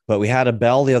 but we had a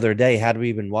bell the other day. Had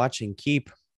we been watching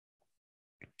Keep,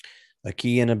 a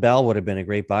key and a bell would have been a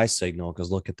great buy signal,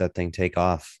 because look at that thing take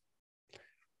off.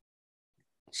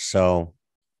 So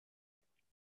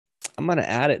I'm going to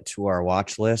add it to our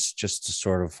watch list just to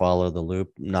sort of follow the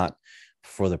loop, not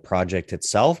for the project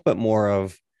itself, but more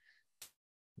of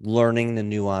learning the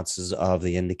nuances of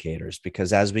the indicators.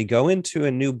 Because as we go into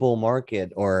a new bull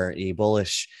market or a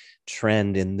bullish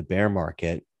trend in the bear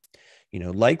market, you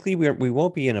know, likely we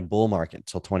won't be in a bull market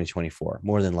until 2024,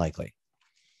 more than likely.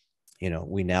 You know,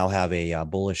 we now have a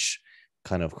bullish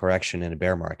kind of correction in a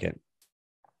bear market.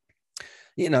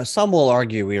 You know, some will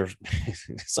argue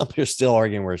some are still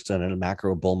arguing we're still in a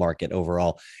macro bull market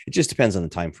overall. It just depends on the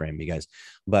time frame, you guys.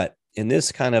 But in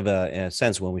this kind of a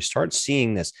sense, when we start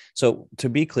seeing this, so to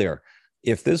be clear,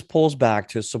 if this pulls back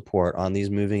to support on these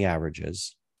moving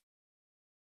averages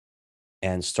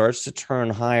and starts to turn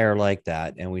higher like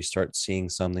that, and we start seeing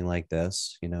something like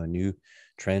this, you know, a new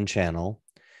trend channel,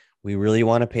 we really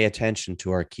want to pay attention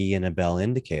to our key and a bell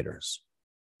indicators.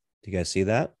 Do you guys see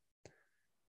that?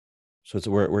 So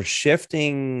we're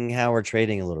shifting how we're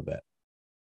trading a little bit.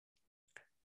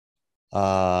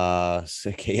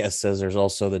 KS says there's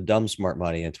also the dumb smart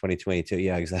money in 2022.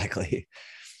 Yeah, exactly.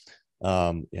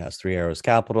 Yeah, it's Three Arrows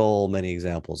Capital, many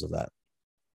examples of that.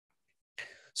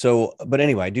 So, but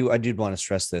anyway, I did want to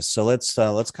stress this. So let's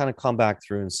kind of come back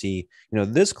through and see, you know,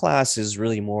 this class is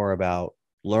really more about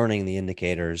learning the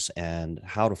indicators and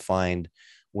how to find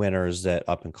winners that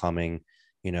up and coming,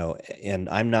 you know, and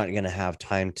I'm not going to have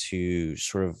time to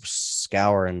sort of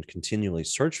scour and continually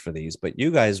search for these, but you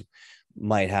guys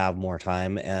might have more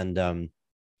time. And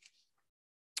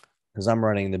because I'm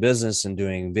running the business and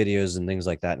doing videos and things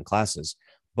like that in classes,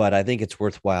 but I think it's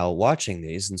worthwhile watching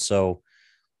these. And so,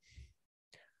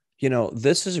 you know,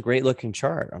 this is a great looking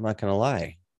chart. I'm not going to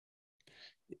lie.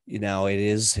 You know,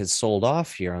 it's sold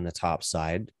off here on the top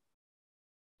side.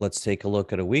 Let's take a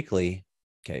look at a weekly.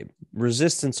 Okay,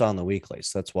 resistance on the weekly.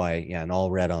 So that's why, yeah, and all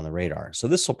red on the radar. So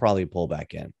this will probably pull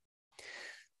back in.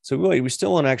 So really, we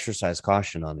still want to exercise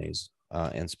caution on these,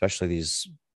 and especially these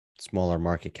smaller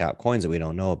market cap coins that we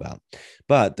don't know about.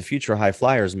 But the future high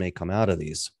flyers may come out of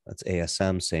these. That's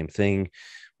ASM, same thing.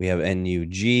 We have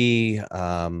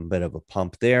NUG, bit of a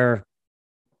pump there.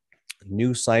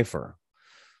 New Cipher,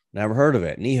 never heard of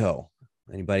it. NIHO,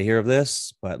 anybody hear of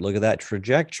this? But look at that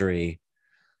trajectory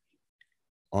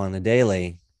on the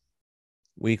daily,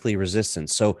 weekly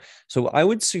resistance. So I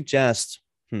would suggest,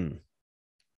 I'm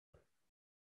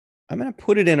going to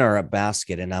put it in our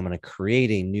basket, and I'm going to create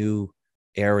a new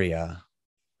area.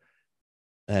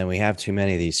 And we have too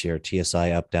many of these here.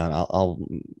 TSI up, down. I'll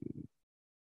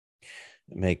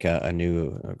make a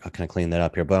new, I'll kind of clean that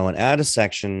up here, but I want to add a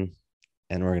section,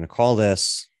 and we're going to call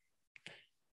this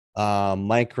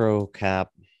micro cap.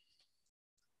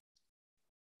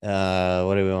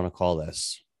 What do we want to call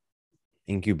this?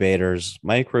 Incubators,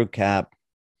 micro cap,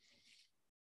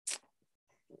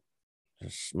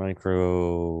 just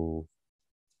micro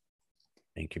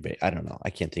incubate. I don't know. I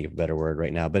can't think of a better word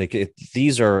right now, but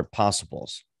these are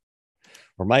possibles,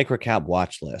 or micro cap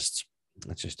watch lists.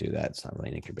 Let's just do that. It's not really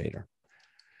an incubator.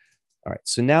 All right.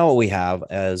 So now what we have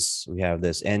is we have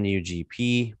this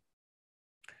NUGP.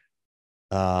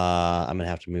 I'm going to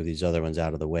have to move these other ones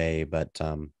out of the way, but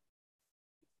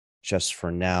just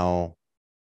for now,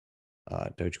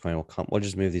 Dogecoin will come. We'll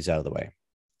just move these out of the way.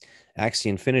 Axie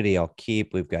Infinity, I'll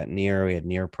keep. We've got Near. We had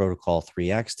Near Protocol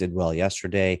 3X, did well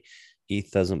yesterday. ETH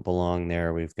doesn't belong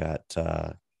there. We've got,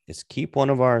 is Keep one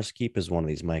of ours? Keep is one of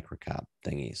these microcap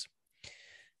thingies.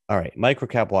 All right,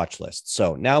 microcap watch list.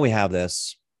 So now we have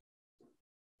this.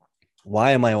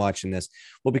 Why am I watching this?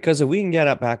 Well, because if we can get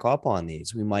up back up on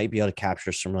these, we might be able to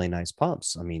capture some really nice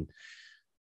pumps. I mean,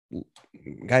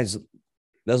 guys,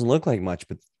 doesn't look like much,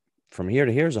 but from here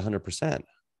to here is 100%.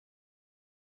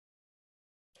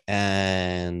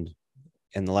 And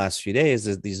in the last few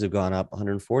days, these have gone up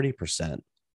 140%.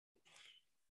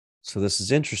 So this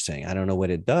is interesting. I don't know what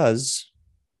it does.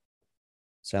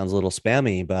 Sounds a little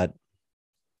spammy, but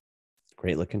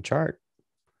great looking chart.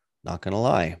 Not going to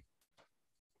lie.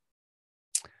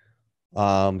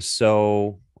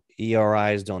 So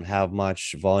ERIs don't have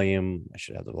much volume. I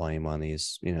should have the volume on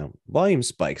these, volume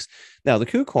spikes. Now the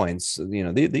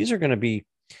KuCoins, these are going to be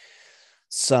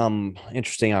some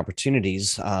interesting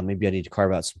opportunities. Maybe I need to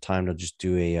carve out some time to just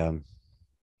do a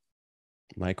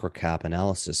micro cap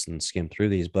analysis and skim through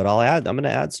these, but I'm going to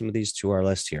add some of these to our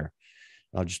list here.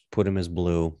 I'll just put them as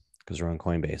blue because they're on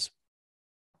Coinbase.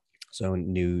 So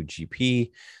new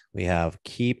GP, we have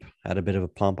Keep, had a bit of a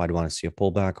pump. I'd want to see a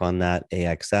pullback on that.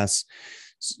 AXS.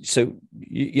 So,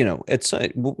 it's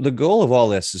the goal of all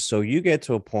this is so you get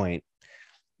to a point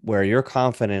where you're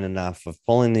confident enough of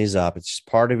pulling these up. It's just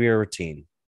part of your routine.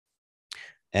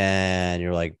 And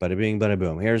you're like, bada bing, bada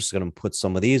boom. Here's going to put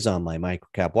some of these on my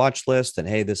microcap watch list. And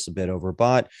hey, this is a bit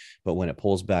overbought, but when it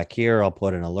pulls back here, I'll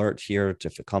put an alert here.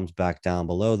 If it comes back down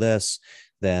below this,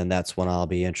 then that's when I'll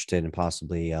be interested in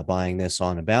possibly buying this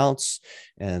on a bounce.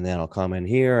 And then I'll come in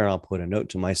here and I'll put a note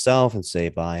to myself and say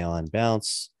buy on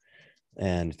bounce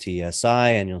and TSI.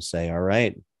 And you'll say, all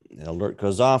right, the alert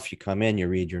goes off. You come in, you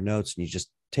read your notes, and you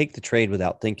just take the trade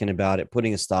without thinking about it,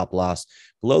 putting a stop loss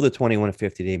below the 21 to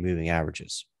 50-day moving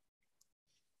averages.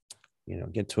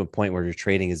 Get to a point where your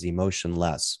trading is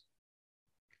emotionless.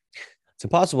 It's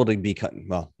impossible to be cut.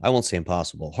 Well, I won't say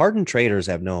impossible. Hardened traders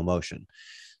have no emotion,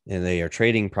 and they are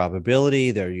trading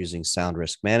probability. They're using sound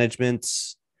risk management,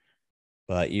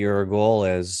 but your goal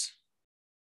is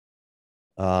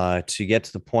to get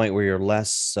to the point where you're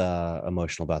less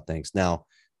emotional about things. Now,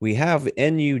 we have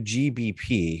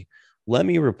NUGBP. Let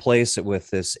me replace it with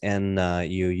this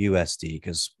NUUSD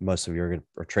because most of you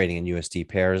are trading in USD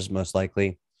pairs, most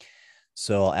likely.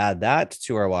 So I'll add that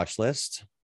to our watch list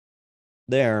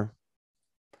there.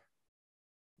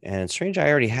 And it's strange, I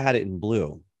already had it in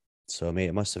blue. So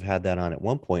it must have had that on at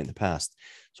one point in the past.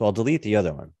 So I'll delete the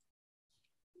other one.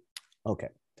 Okay.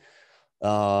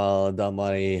 Done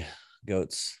my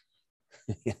goats.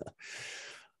 Yeah.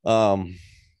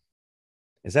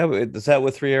 Is that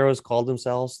what Three Arrows called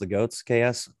themselves? The goats,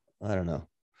 KS? I don't know.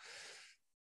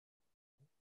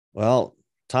 Well,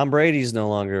 Tom Brady's no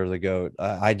longer the GOAT.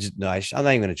 I'm not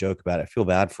even going to joke about it. I feel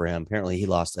bad for him. Apparently, he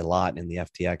lost a lot in the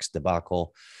FTX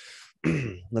debacle.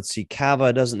 Let's see.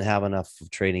 Kava doesn't have enough of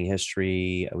trading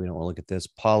history. We don't want to look at this.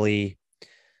 Poly,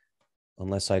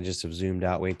 unless I just have zoomed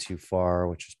out way too far,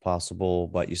 which is possible.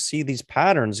 But you see these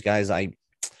patterns, guys. I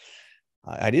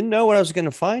didn't know what I was going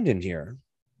to find in here,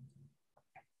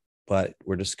 but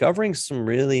we're discovering some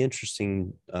really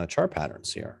interesting chart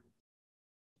patterns here.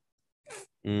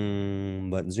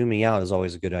 But zooming out is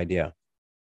always a good idea.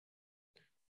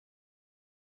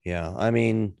 Yeah, I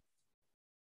mean,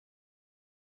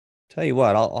 tell you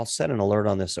what, I'll set an alert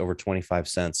on this over 25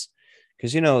 cents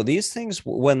because, these things,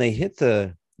 when they hit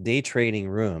the day trading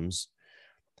rooms,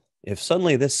 if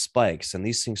suddenly this spikes and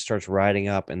these things starts riding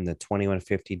up and the 21 to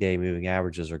 50-day moving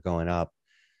averages are going up,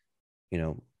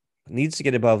 it needs to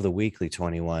get above the weekly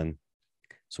 21.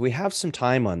 So we have some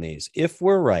time on these. If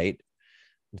we're right,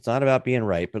 it's not about being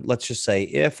right, but let's just say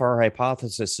if our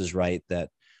hypothesis is right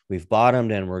that we've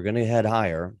bottomed and we're going to head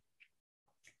higher,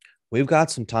 we've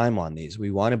got some time on these.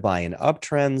 We want to buy in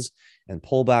uptrends and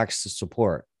pullbacks to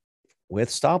support with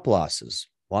stop losses.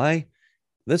 Why?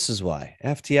 This is why.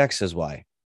 FTX is why.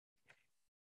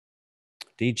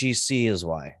 DGC is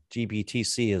why.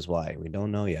 GBTC is why. We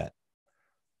don't know yet.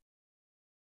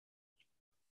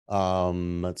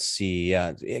 Let's see.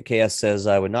 Yeah, KS says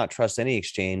I would not trust any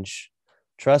exchange.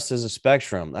 Trust is a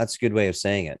spectrum. That's a good way of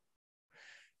saying it.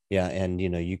 Yeah, and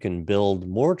you can build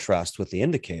more trust with the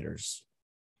indicators.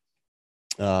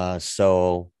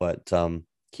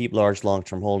 Keep large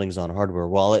long-term holdings on a hardware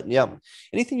wallet. Yep.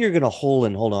 Anything you're going to hold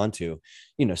on to.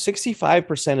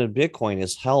 65% of Bitcoin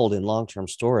is held in long-term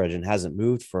storage and hasn't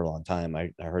moved for a long time.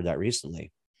 I heard that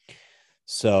recently.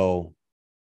 So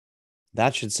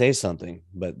that should say something,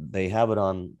 but they have it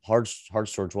on hard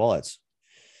storage wallets,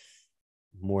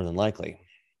 more than likely.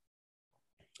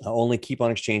 Only keep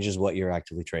on exchanges what you're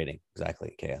actively trading.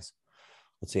 Exactly, KS.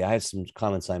 Let's see. I had some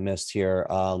comments I missed here.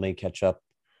 Let me catch up.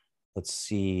 Let's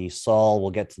see. Saul,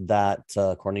 we'll get to that.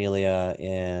 Cornelia,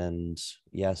 and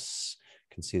yes,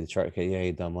 can see the chart. Okay,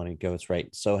 yeah, dumb money. Go. It's right.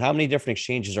 So, how many different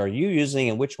exchanges are you using,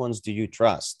 and which ones do you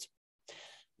trust?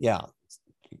 Yeah,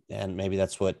 and maybe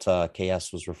that's what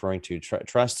KS was referring to.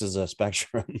 Trust is a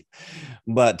spectrum,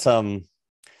 but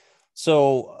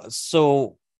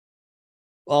so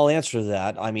I'll answer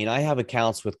that. I mean, I have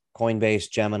accounts with Coinbase,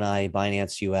 Gemini,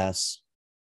 Binance US.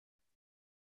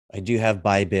 I do have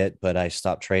Bybit, but I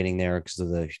stopped trading there because of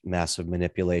the massive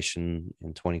manipulation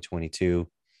in 2022.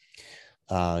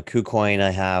 KuCoin I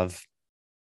have,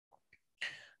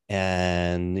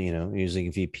 and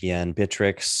using VPN.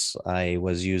 Bittrex I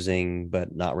was using,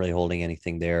 but not really holding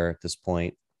anything there at this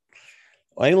point.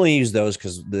 I only use those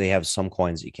because they have some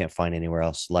coins that you can't find anywhere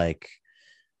else. Like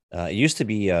it used to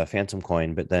be Phantom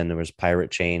Coin, but then there was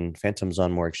Pirate Chain. Phantom's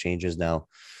on more exchanges now.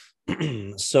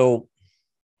 So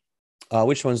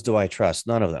which ones do I trust?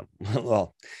 None of them.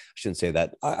 Well, I shouldn't say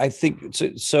that. I think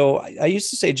so. I used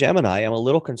to say Gemini. I'm a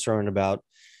little concerned about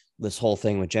this whole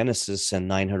thing with Genesis and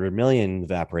 900 million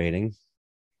evaporating.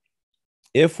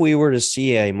 If we were to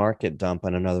see a market dump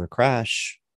and another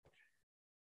crash,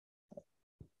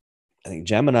 I think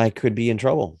Gemini could be in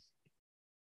trouble.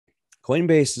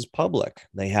 Coinbase is public.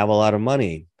 They have a lot of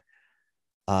money.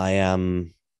 I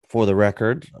am, for the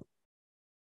record,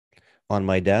 on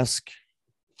my desk,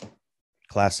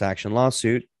 class action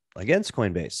lawsuit against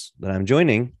Coinbase that I'm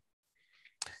joining,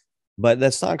 but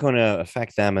that's not going to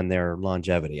affect them and their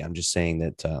longevity. I'm just saying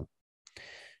that.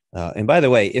 And by the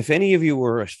way, if any of you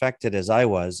were affected as I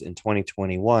was in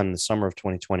 2021, the summer of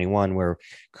 2021, where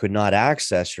could not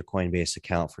access your Coinbase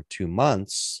account for 2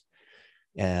 months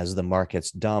as the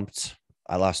markets dumped,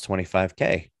 I lost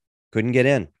 25K. Couldn't get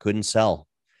in, couldn't sell.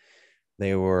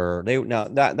 Now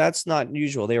that's not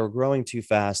usual. They were growing too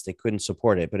fast. They couldn't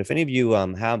support it. But if any of you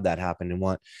have that happen and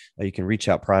want, you can reach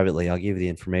out privately. I'll give you the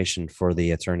information for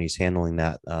the attorneys handling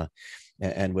that.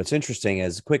 And what's interesting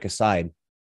is, quick aside,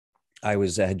 I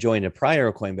had joined a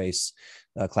prior Coinbase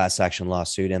class action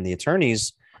lawsuit, and the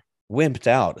attorneys wimped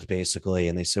out basically.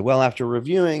 And they said, well, after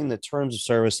reviewing the terms of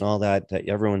service and all that,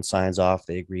 everyone signs off,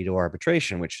 they agree to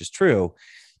arbitration, which is true.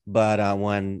 But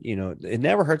when, it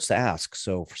never hurts to ask.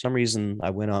 So for some reason, I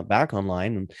went back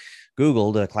online and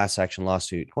Googled a class action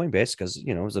lawsuit Coinbase because,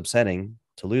 it was upsetting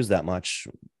to lose that much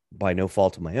by no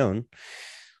fault of my own.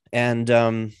 And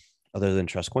other than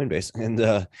trust Coinbase,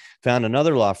 and found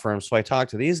another law firm. So I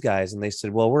talked to these guys and they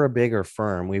said, well, we're a bigger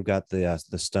firm. We've got the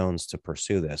stones to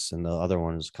pursue this. And the other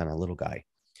one is kind of a little guy.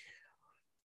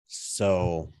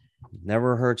 So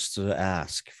never hurts to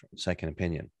ask for a second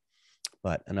opinion.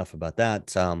 But enough about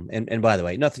that. And by the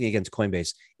way, nothing against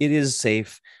Coinbase. It is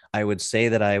safe. I would say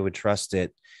that I would trust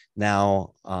it.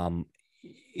 Now,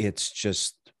 it's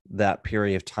just that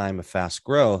period of time of fast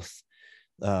growth.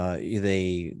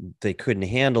 They couldn't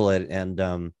handle it, and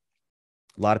a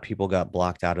lot of people got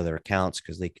blocked out of their accounts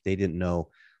because they didn't know,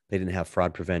 they didn't have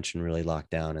fraud prevention really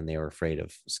locked down, and they were afraid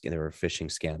of, they were phishing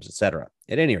scams, etc.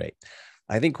 At any rate,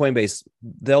 I think Coinbase,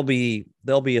 they'll be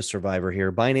a survivor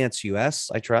here. Binance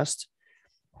US, I trust.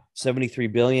 73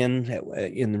 billion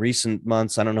in recent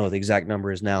months. I don't know what the exact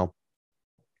number is now,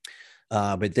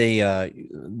 but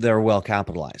they're well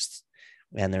capitalized,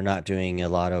 and they're not doing a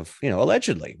lot of,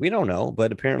 allegedly, we don't know,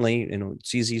 but apparently,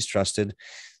 CZ's trusted,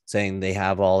 saying they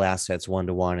have all assets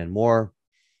 1-to-1 and more.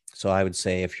 So I would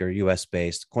say if you're US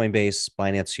based, Coinbase,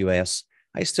 Binance US,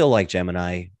 I still like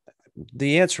Gemini.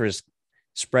 The answer is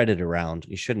spread it around.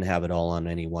 You shouldn't have it all on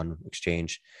any one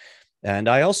exchange. And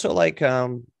I also like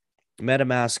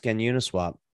MetaMask and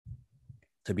Uniswap,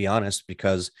 to be honest,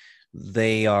 because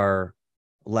they are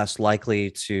less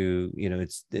likely to,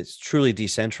 it's truly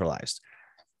decentralized,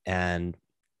 and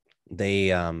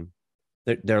they're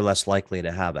less likely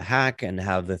to have a hack and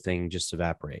have the thing just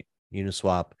evaporate.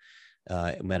 Uniswap,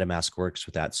 MetaMask works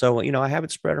with that. So, I have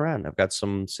it spread around. I've got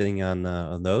some sitting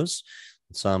on those,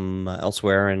 some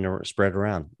elsewhere, and spread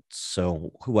around.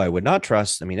 So who I would not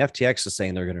trust, FTX is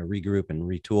saying they're going to regroup and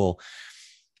retool.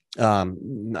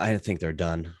 I think they're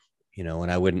done,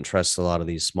 and I wouldn't trust a lot of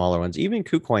these smaller ones. Even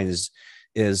KuCoin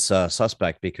is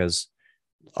suspect, because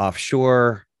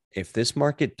offshore, if this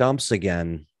market dumps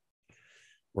again,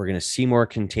 we're going to see more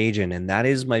contagion. And that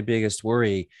is my biggest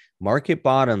worry. Market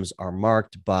bottoms are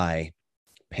marked by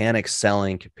panic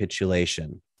selling,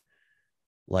 capitulation,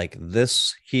 like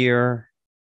this here,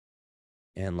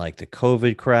 and like the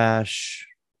COVID crash.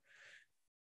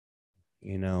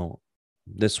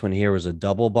 This one here was a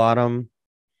double bottom,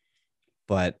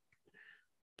 but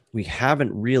we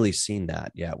haven't really seen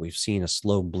that yet. We've seen a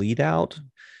slow bleed out.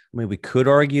 I mean, we could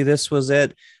argue this was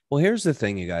it. Well, here's the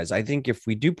thing, you guys. I think if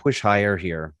we do push higher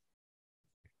here,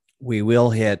 we will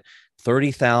hit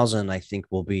 30,000. I think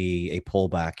will be a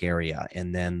pullback area.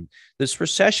 And then this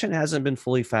recession hasn't been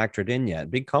fully factored in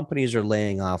yet. Big companies are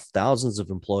laying off thousands of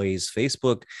employees.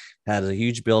 Facebook has a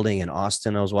huge building in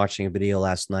Austin. I was watching a video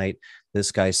last night.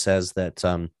 This guy says that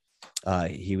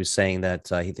he was saying that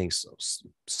he thinks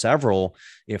several,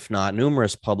 if not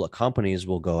numerous, public companies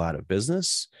will go out of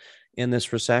business in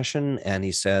this recession. And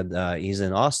he said he's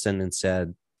in Austin and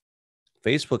said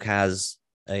Facebook has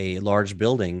a large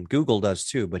building. Google does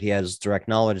too, but he has direct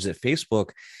knowledge that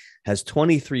Facebook has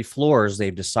 23 floors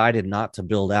they've decided not to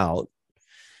build out.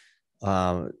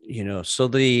 So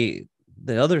the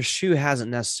other shoe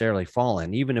hasn't necessarily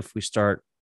fallen. Even if we start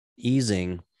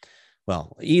easing,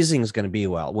 well, easing is going to be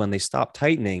when they stop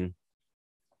tightening,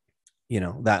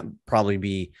 that probably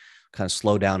be kind of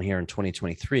slow down here in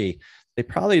 2023.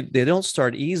 They don't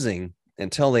start easing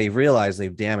until they realize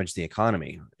they've damaged the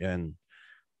economy and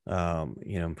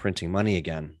printing money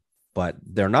again, but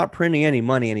they're not printing any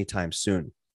money anytime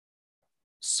soon.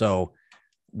 So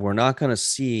we're not going to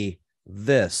see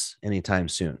this anytime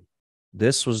soon.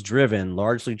 This was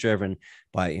largely driven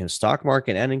by stock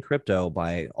market and in crypto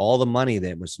by all the money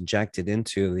that was injected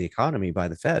into the economy by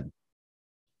the Fed.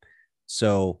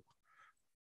 So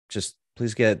just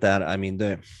please get that. I mean,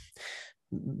 the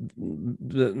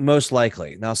most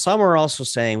likely. Now, some are also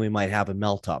saying we might have a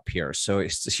melt up here. So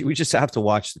we just have to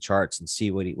watch the charts and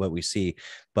see what we see.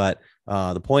 But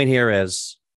the point here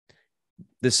is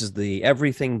this is the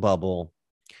everything bubble.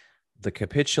 The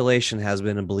capitulation has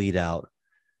been a bleed out,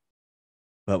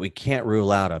 but we can't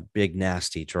rule out a big,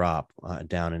 nasty drop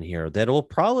down in here that will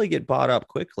probably get bought up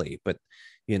quickly. But,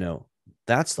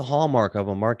 that's the hallmark of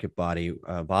a market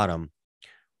bottom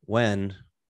when,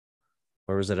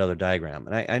 where was that other diagram?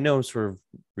 And I know I'm sort of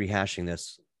rehashing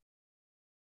this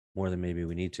more than maybe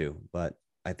we need to, but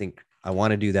I think I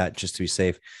want to do that just to be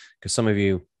safe because some of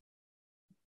you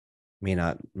may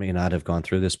not have gone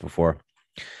through this before.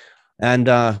 And,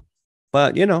 but,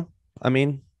 I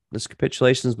mean, this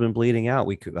capitulation has been bleeding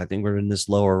out. I think we're in this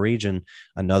lower region,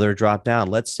 another drop down.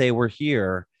 Let's say we're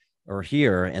here or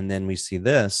here, and then we see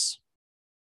this.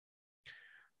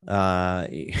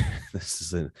 This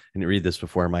is I didn't read this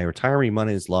before. My retiree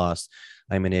money is lost.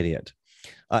 I'm an idiot.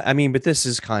 But this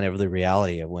is kind of the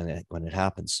reality of when it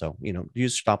happens. So,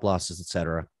 use stop losses,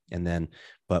 etc. And then,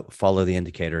 but follow the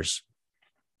indicators.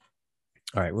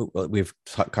 All right, we've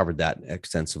covered that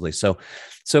extensively. So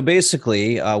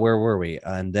basically, where were we?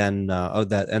 And then,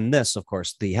 this, of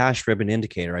course, the hash ribbon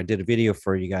indicator. I did a video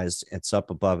for you guys. It's up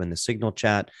above in the Signal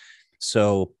chat.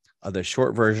 So the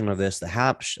short version of this, the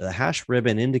hash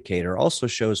ribbon indicator also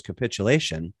shows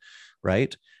capitulation,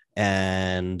 right?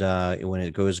 And when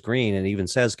it goes green, it even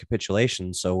says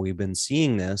capitulation. So we've been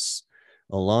seeing this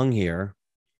along here.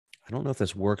 I don't know if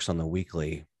this works on the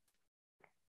weekly.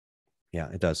 Yeah,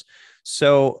 it does.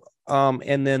 So,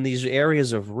 and then these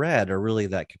areas of red are really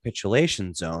that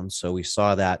capitulation zone. So we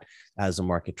saw that as the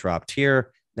market dropped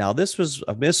here. Now, this was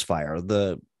a misfire.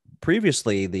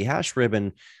 Previously, the hash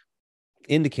ribbon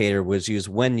indicator was used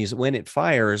when it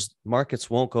fires, markets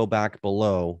won't go back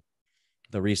below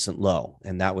the recent low,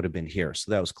 and that would have been here.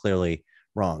 So that was clearly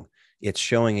wrong. It's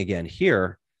showing again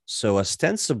here. So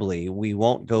ostensibly, we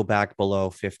won't go back below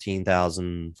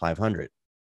 15,500.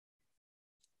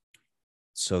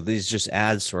 So these just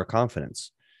adds to our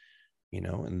confidence,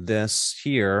 and this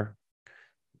here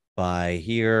by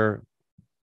here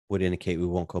would indicate we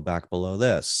won't go back below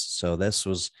this. So this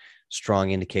was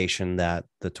strong indication that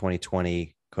the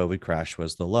 2020 COVID crash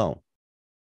was the low.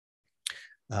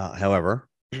 However,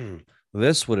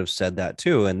 this would have said that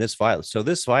too, and this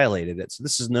violated it. So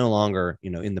this is no longer,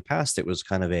 in the past it was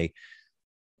kind of it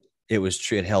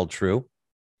held true.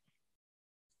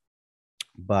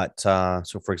 But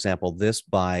so for example, this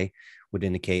buy would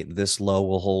indicate this low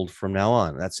will hold from now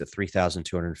on. That's at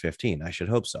 3,215. I should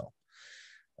hope so.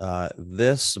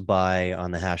 This buy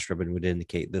on the hash ribbon would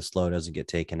indicate this low doesn't get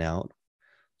taken out.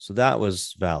 So that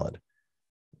was valid.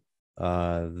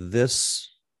 This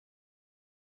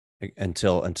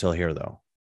until here though.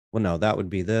 Well, no, that would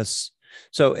be this.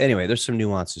 So anyway, there's some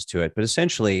nuances to it, but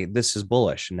essentially this is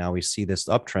bullish. And now we see this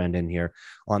uptrend in here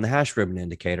on the hash ribbon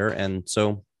indicator. And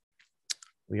so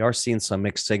we are seeing some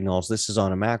mixed signals. This is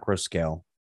on a macro scale.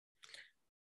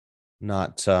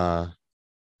 Not, why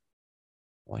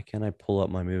can't I pull up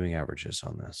my moving averages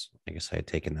on this? I guess I had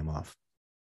taken them off.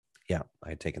 Yeah, I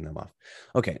had taken them off.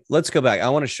 Okay, let's go back. I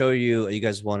want to show you, you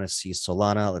guys want to see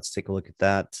Solana. Let's take a look at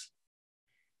that.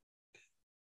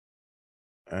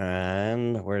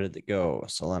 And where did it go?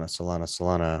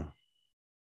 Solana.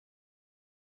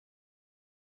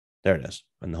 There it is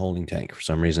in the holding tank for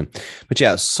some reason. But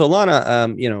yeah,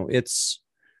 Solana,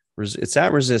 it's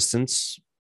at resistance.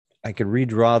 I could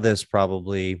redraw this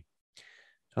probably.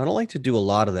 I don't like to do a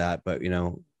lot of that, but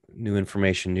new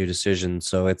information, new decisions.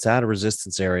 So it's at a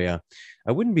resistance area.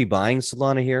 I wouldn't be buying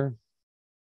Solana here.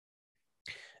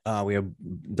 We have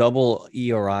double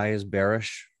ERI is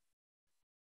bearish,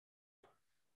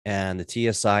 and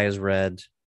the TSI is red.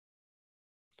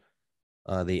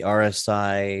 The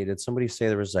RSI, did somebody say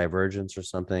there was divergence or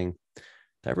something?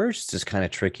 Divergence is kind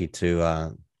of tricky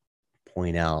to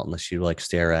point out unless you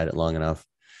stare at it long enough.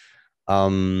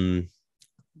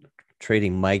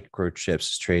 Trading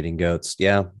microchips, trading goats.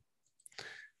 Yeah.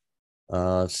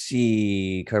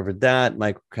 See, covered that.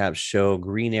 Microcaps show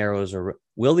green arrows, or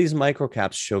will these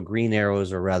microcaps show green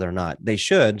arrows, or rather not? They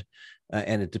should,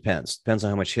 and it depends on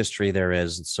how much history there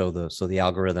is. So the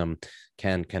algorithm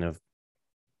can kind of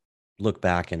look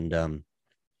back and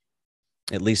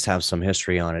at least have some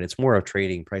history on it. It's more of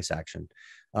trading price action.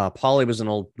 Poly was an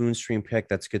old Moonstream pick.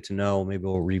 That's good to know. Maybe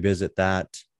we'll revisit that.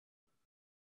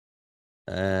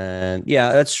 And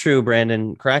yeah, that's true,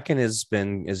 Brandon. Kraken is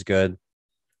good.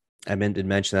 I meant to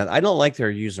mention that. I don't like their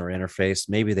user interface.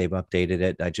 Maybe they've updated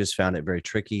it. I just found it very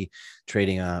tricky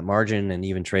trading margin and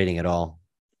even trading at all,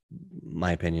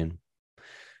 my opinion.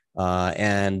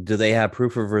 And do they have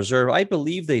proof of reserve? I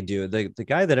believe they do. The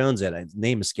guy that owns it, his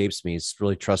name escapes me. It's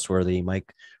really trustworthy.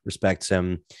 Mike respects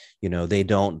him. They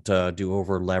don't do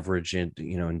over leverage and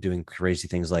and doing crazy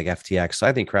things like FTX. So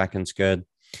I think Kraken's good.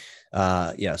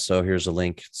 Yeah. So here's a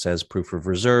link. It says proof of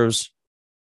reserves.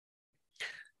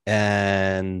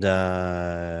 And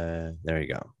there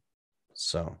you go.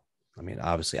 So, I mean,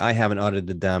 obviously, I haven't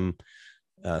audited them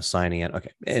signing it.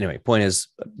 Okay. Anyway, point is,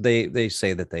 they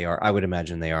say that they are. I would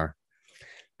imagine they are,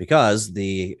 because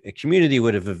the community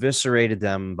would have eviscerated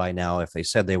them by now if they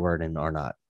said they weren't and are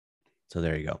not. So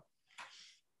there you go.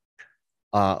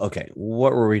 Okay.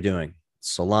 What were we doing?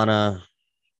 Solana.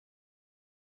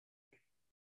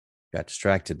 Got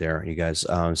distracted there, you guys.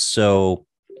 So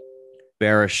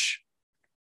bearish.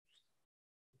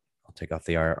 I'll take off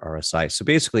the RSI. So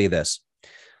basically this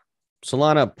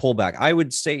Solana pullback. I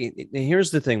would say,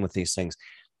 here's the thing with these things.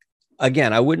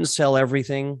 Again, I wouldn't sell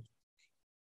everything.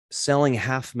 Selling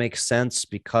half makes sense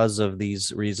because of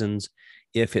these reasons.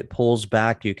 If it pulls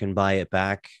back, you can buy it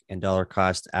back and dollar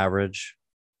cost average.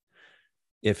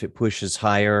 If it pushes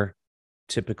higher,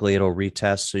 typically it'll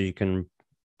retest, so you can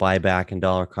buy back and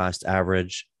dollar cost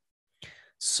average.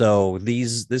 So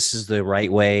this is the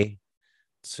right way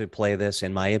to play this,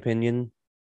 in my opinion.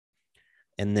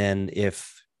 And then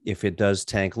if it does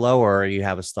tank lower, you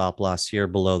have a stop loss here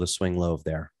below the swing low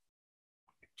there.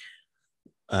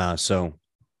 So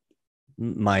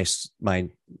my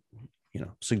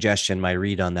suggestion, my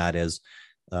read on that is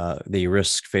the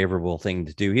risk favorable thing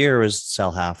to do here is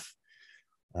sell half.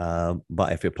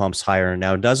 But if it pumps higher,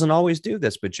 now it doesn't always do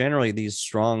this, but generally these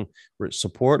strong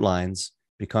support lines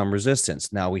become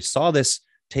resistance. Now we saw this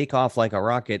take off like a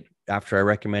rocket after I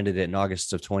recommended it in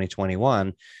August of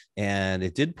 2021, and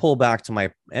it did pull back to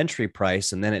my entry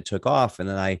price, and then it took off, and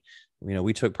then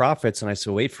we took profits, and I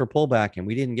said wait for pullback, and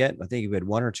we didn't get. I think we had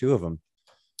one or two of them,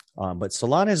 but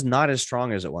Solana is not as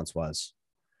strong as it once was,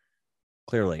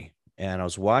 clearly. And I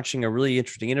was watching a really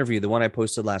interesting interview, the one I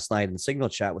posted last night in Signal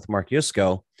Chat with Mark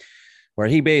Yusko, where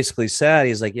he basically said,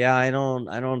 he's like, yeah, I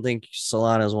don't think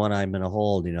Solana is one I'm going to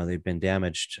hold. They've been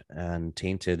damaged and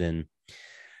tainted. And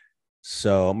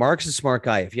so Mark's a smart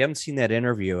guy. If you haven't seen that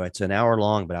interview, it's an hour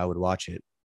long, but I would watch it.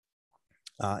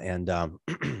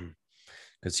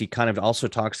 Because he kind of also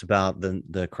talks about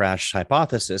the crash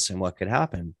hypothesis and what could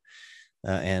happen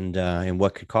and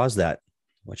what could cause that,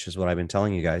 which is what I've been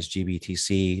telling you guys: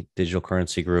 GBTC, Digital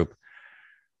Currency Group,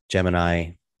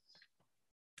 Gemini,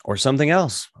 or something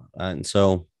else. And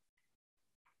so,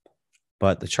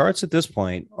 but the charts at this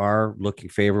point are looking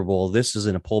favorable. This is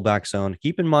in a pullback zone.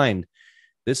 Keep in mind,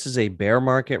 this is a bear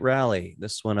market rally.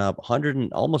 This went up 100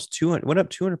 and almost 200, went up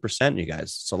 200%, you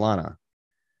guys. Solana.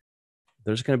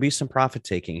 There's going to be some profit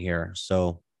taking here.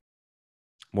 So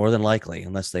more than likely,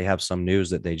 unless they have some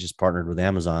news that they just partnered with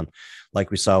Amazon,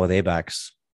 like we saw with ABAX.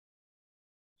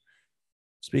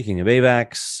 Speaking of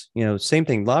ABAX, same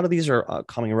thing. A lot of these are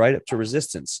coming right up to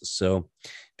resistance. So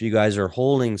if you guys are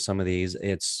holding some of these,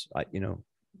 it's,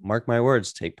 mark my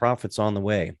words, take profits on the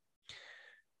way.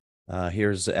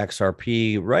 Here's the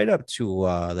XRP right up to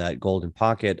that golden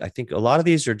pocket. I think a lot of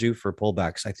these are due for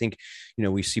pullbacks. I think,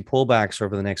 we see pullbacks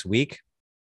over the next week,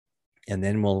 and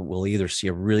then we'll either see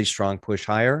a really strong push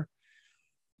higher.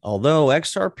 Although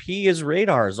XRP is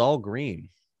radar is all green.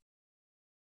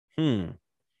 Hmm.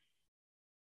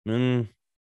 Mm,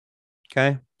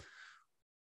 okay.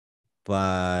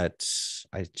 But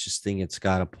I just think it's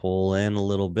got to pull in a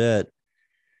little bit.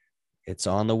 It's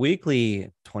on the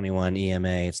weekly 21 EMA.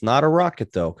 It's not a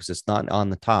rocket though, because it's not on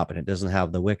the top and it doesn't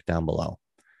have the wick down below.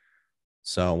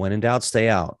 So when in doubt, stay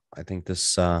out. I think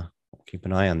this keep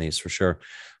an eye on these for sure.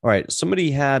 All right.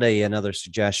 Somebody had another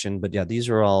suggestion, but yeah, these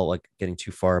are all like getting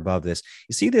too far above this.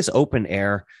 You see this open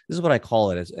air? This is what I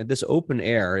call it. This open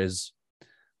air is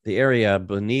the area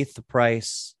beneath the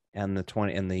price and the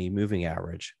 20 and the moving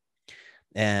average.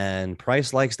 And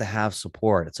price likes to have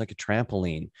support. It's like a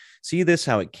trampoline. See this,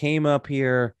 how it came up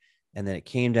here and then it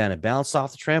came down and bounced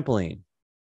off the trampoline.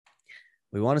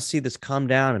 We want to see this come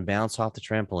down and bounce off the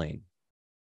trampoline.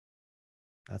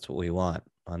 That's what we want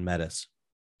on Metis.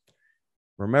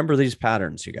 Remember these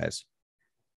patterns, you guys.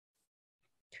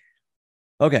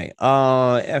 Okay.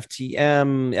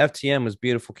 FTM was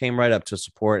beautiful. Came right up to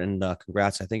support, and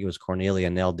congrats. I think it was Cornelia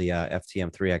nailed the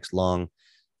FTM 3X long.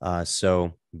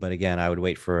 But again, I would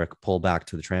wait for a pullback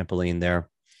to the trampoline there.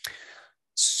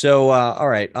 So, all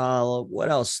right. What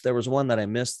else? There was one that I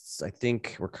missed. I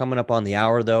think we're coming up on the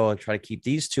hour, though. I'll try to keep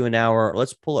these to an hour.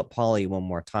 Let's pull up Poly one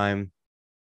more time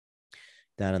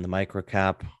down in the micro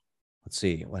cap. Let's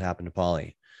see what happened to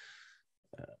Poly.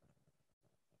 We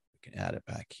can add it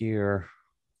back here.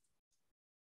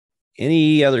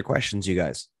 Any other questions, you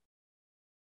guys?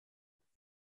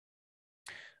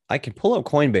 I can pull up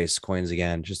Coinbase coins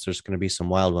again. Just there's going to be some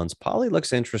wild ones. Poly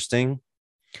looks interesting.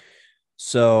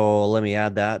 So let me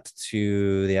add that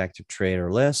to the active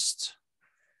trader list.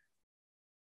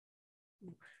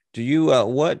 Do you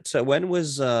when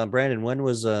was Brandon? When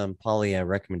was Poly a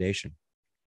recommendation?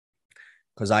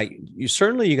 Because you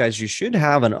guys should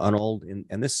have an old,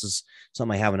 and this is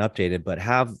something I haven't updated, but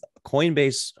have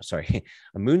Coinbase, sorry,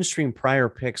 a Moonstream prior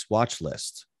picks watch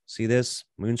list. See this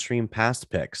Moonstream past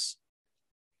picks,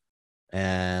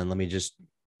 and let me just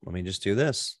do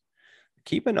this.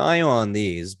 Keep an eye on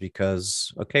these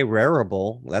because okay,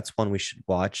 Rarible, that's one we should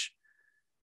watch.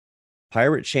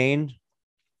 Pirate Chain,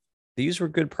 these were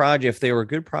good projects. If they were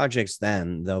good projects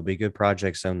then, they'll be good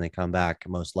projects when they come back,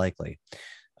 most likely.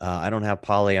 I don't have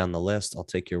Poly on the list. I'll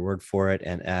take your word for it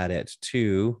and add it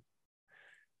to,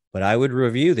 but I would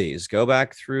review these. Go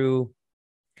back through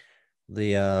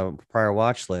the prior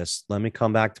watch list. Let me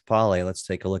come back to Poly. Let's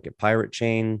take a look at Pirate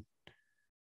Chain.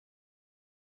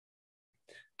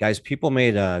 Guys, people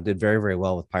did very, very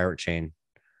well with Pirate Chain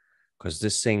because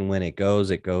this thing, when it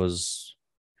goes,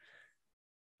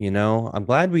 you know, I'm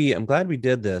glad we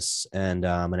did this, and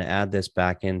I'm going to add this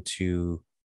back into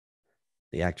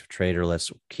the active trader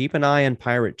list. Keep an eye on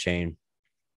Pirate Chain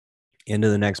into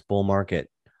the next bull market.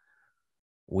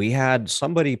 We had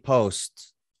somebody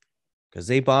post because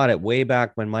they bought it way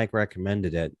back when Mike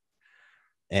recommended it.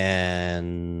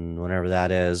 And whenever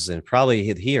that is, and probably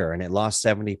hit here and it lost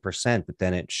 70%, but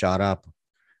then it shot up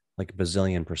like a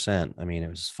bazillion percent. I mean, it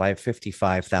was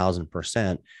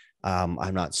 55,000%.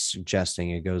 I'm not suggesting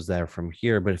it goes there from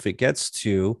here, but if it gets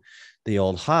to the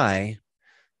old high,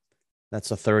 that's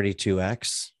a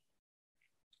 32x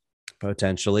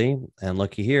potentially. And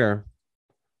looky here,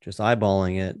 just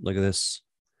eyeballing it. Look at this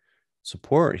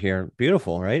support here.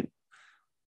 Beautiful, right?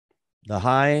 The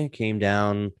high came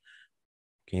down,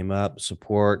 came up,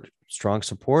 support, strong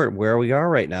support where we are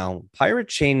right now. Pirate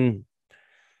Chain,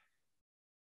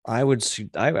 I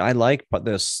like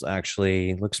this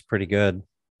actually. Looks pretty good.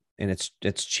 And it's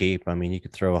cheap. I mean, you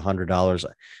could throw $100,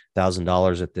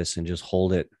 $1,000 at this and just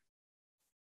hold it.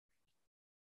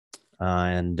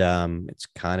 And it's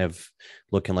kind of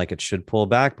looking like it should pull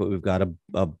back, but we've got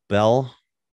a bell,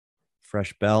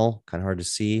 fresh bell, kind of hard to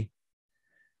see.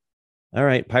 All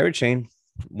right, Pirate Chain,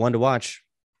 one to watch.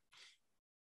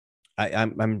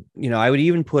 I'm I would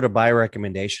even put a buy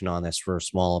recommendation on this for a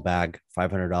small bag,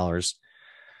 $500,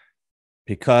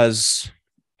 because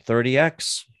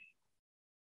 30x,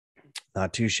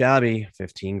 not too shabby,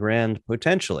 15 grand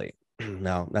potentially.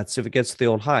 Now that's if it gets to the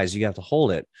old highs, you have to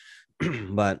hold it.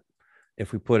 But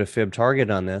if we put a fib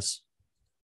target on this,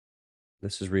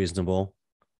 this is reasonable.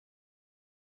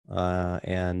 I've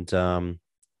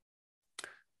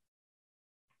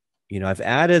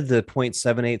added the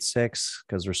 0.786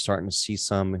 because we're starting to see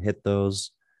some hit those.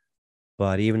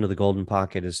 But even though the golden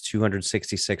pocket is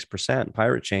 266%,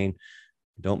 Pirate Chain,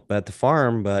 don't bet the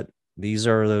farm, but these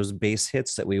are those base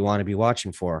hits that we want to be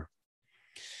watching for.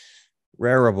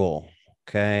 Rarible.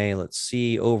 Okay, let's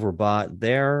see, overbought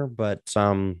there, but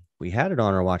we had it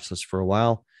on our watch list for a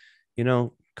while.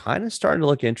 Kind of starting to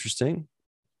look interesting.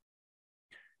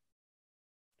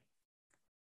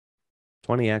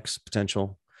 20x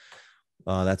potential.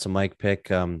 That's a Mike pick.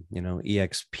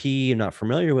 EXP. I'm not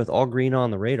familiar with. All green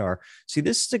on the radar. See,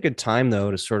 this is a good time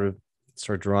though to sort of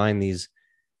start drawing these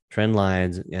trend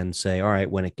lines and say, all right,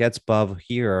 when it gets above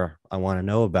here, I want to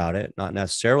know about it. Not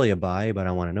necessarily a buy, but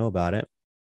I want to know about it.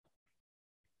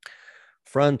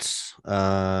 Front,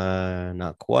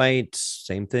 not quite.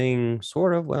 Same thing,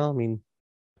 sort of. Well, I mean,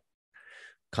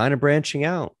 kind of branching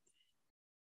out.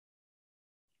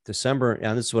 December,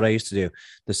 and this is what I used to do.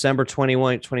 December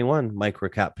 21, micro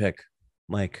cap pick,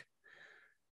 Mike.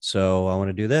 So I want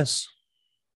to do this.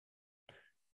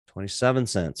 27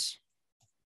 cents.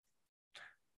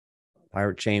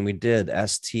 Pirate chain, we did.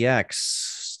 STX,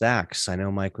 stacks. I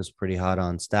know Mike was pretty hot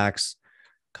on stacks.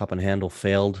 Cup and handle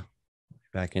failed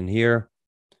back in here.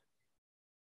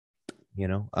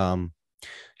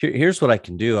 Here's what I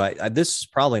can do. This is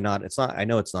probably not, it's not, I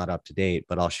know it's not up to date,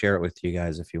 but I'll share it with you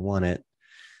guys if you want it.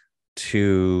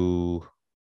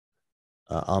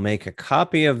 I'll make a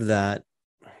copy of that.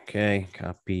 Okay,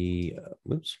 copy.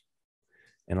 Oops,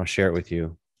 and I'll share it with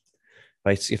you.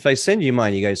 If I send you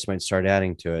mine, you guys might start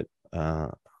adding to it.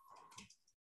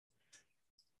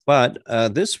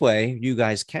 But this way, you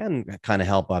guys can kind of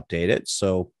help update it.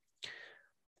 So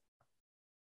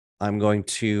I'm going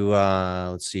to,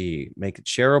 let's see, make it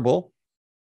shareable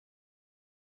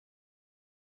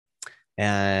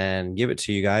and give it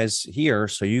to you guys here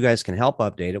so you guys can help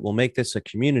update it. We'll make this a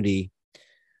community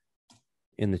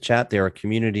in the chat there, a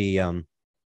community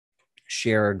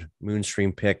shared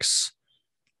Moonstream picks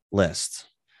list.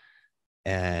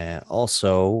 And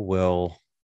also what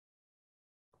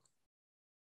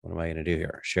am I going to do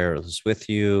here? Share this with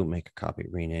you, make a copy,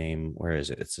 rename. Where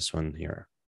is it? It's this one here.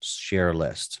 Share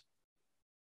list.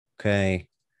 Okay.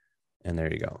 And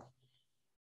there you go.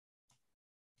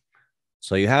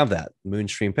 So you have that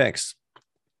Moonstream picks.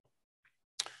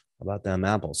 How about them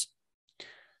apples?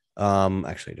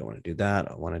 Actually, I don't want to do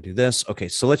that. I want to do this. Okay,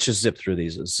 so let's just zip through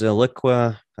these.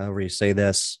 Ziliqua, however you say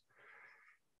this.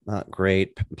 Not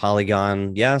great.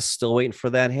 Polygon, yes, still waiting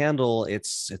for that handle.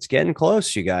 It's getting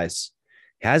close, you guys.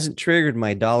 Hasn't triggered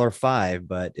my $5,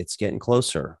 but it's getting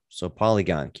closer. So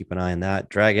Polygon, keep an eye on that.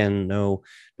 Dragon, no.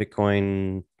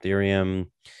 Bitcoin, Ethereum,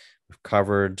 we've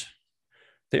covered.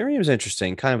 Ethereum is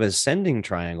interesting, kind of ascending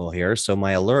triangle here. So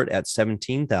my alert at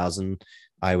 17,000,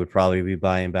 I would probably be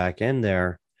buying back in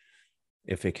there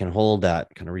if it can hold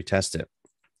that, kind of retest it.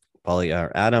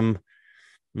 Atom,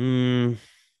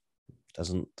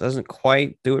 doesn't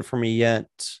quite do it for me yet.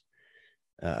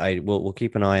 We'll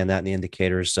keep an eye on that in the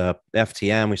indicators.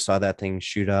 FTM, we saw that thing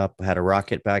shoot up, had a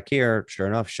rocket back here. Sure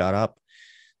enough, shot up.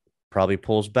 Probably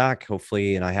pulls back,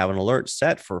 hopefully, and I have an alert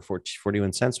set for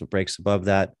 41 cents, but breaks above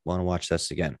that. Want to watch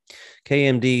this again.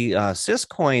 KMD,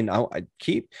 Syscoin.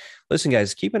 Listen,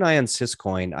 guys, keep an eye on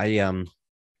Syscoin. I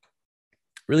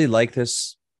really like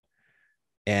this,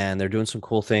 and they're doing some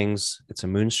cool things. It's a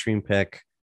Moonstream pick.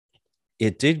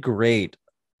 It did great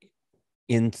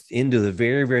into the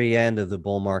very, very end of the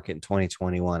bull market in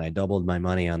 2021. I doubled my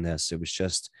money on this. It was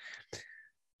just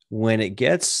when it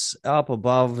gets up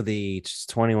above the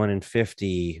 21 and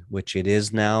 50, which it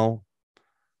is now,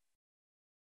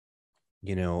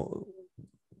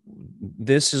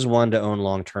 this is one to own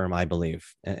long term, I believe,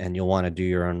 and you'll want to do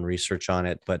your own research on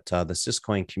it. But the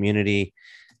Syscoin community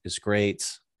is great.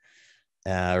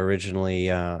 Originally,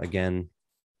 again,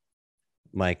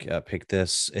 Mike picked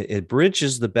this. It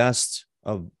bridges the best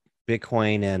of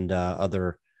Bitcoin and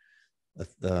other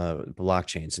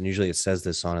blockchains, and usually it says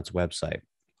this on its website.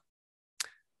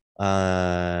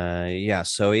 Yeah,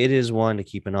 so it is one to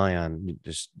keep an eye on.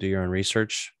 Just do your own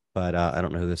research, but I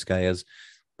don't know who this guy is.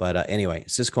 But anyway,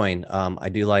 Syscoin, I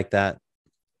do like that.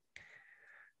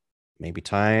 Maybe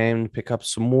time to pick up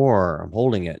some more. I'm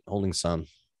holding some.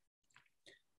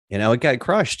 It got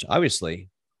crushed,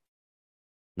 obviously,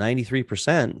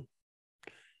 93%.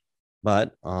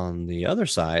 But on the other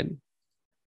side,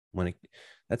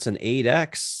 that's an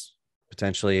 8x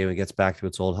potentially, it gets back to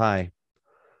its old high.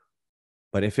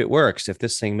 But if it works, if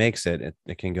this thing makes it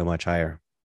can go much higher.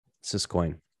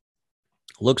 Syscoin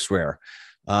looks rare.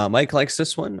 Mike likes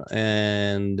this one,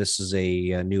 and this is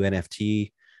a new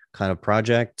NFT kind of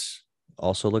project.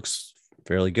 Also looks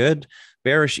fairly good.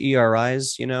 Bearish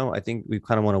ERIs, I think we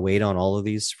kind of want to wait on all of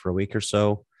these for a week or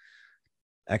so.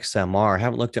 XMR, I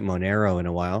haven't looked at Monero in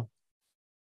a while.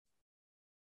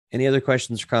 Any other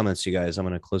questions or comments, you guys? I'm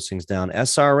going to close things down.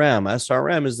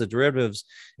 SRM is the derivatives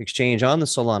exchange on the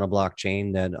Solana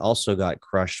blockchain that also got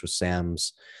crushed with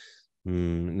Sam's.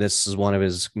 This is one of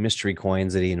his mystery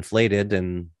coins that he inflated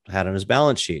and had on his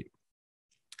balance sheet.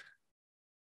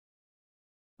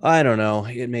 I don't know.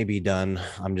 It may be done.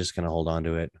 I'm just going to hold on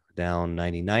to it. Down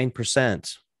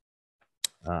 99%.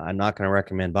 I'm not going to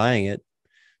recommend buying it.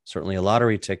 Certainly a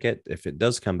lottery ticket if it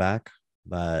does come back,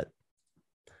 but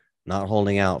not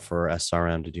holding out for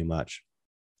SRM to do much.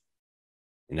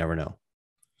 You never know.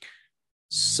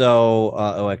 So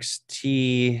OXT,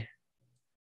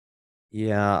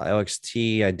 yeah, OXT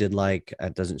I did like.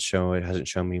 It doesn't show. It hasn't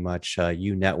shown me much.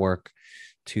 U Network,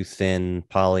 too thin.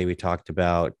 Poly we talked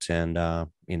about, and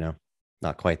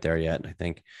not quite there yet. I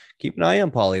think keep an eye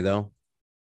on Poly though.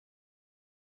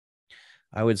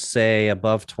 I would say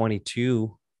above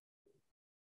 22.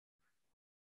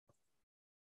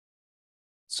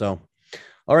 So,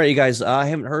 all right, you guys, I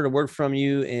haven't heard a word from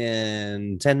you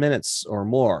in 10 minutes or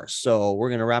more. So, we're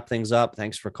going to wrap things up.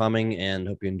 Thanks for coming and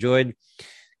hope you enjoyed.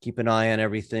 Keep an eye on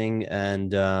everything.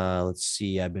 And let's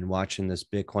see, I've been watching this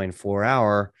Bitcoin 4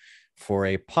 hour for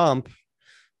a pump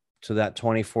to that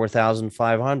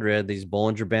 24,500. These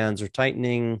Bollinger Bands are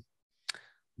tightening,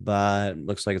 but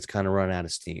looks like it's kind of run out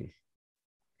of steam.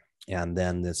 And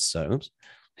then this,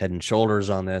 head and shoulders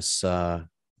on this.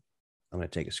 I'm going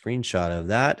to take a screenshot of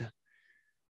that,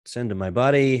 send to my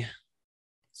buddy,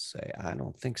 say, I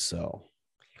don't think so.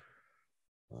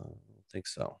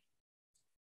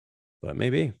 But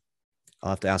maybe I'll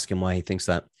have to ask him why he thinks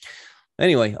that.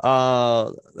 Anyway,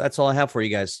 that's all I have for you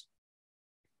guys.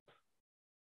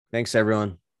 Thanks,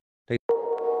 everyone. Take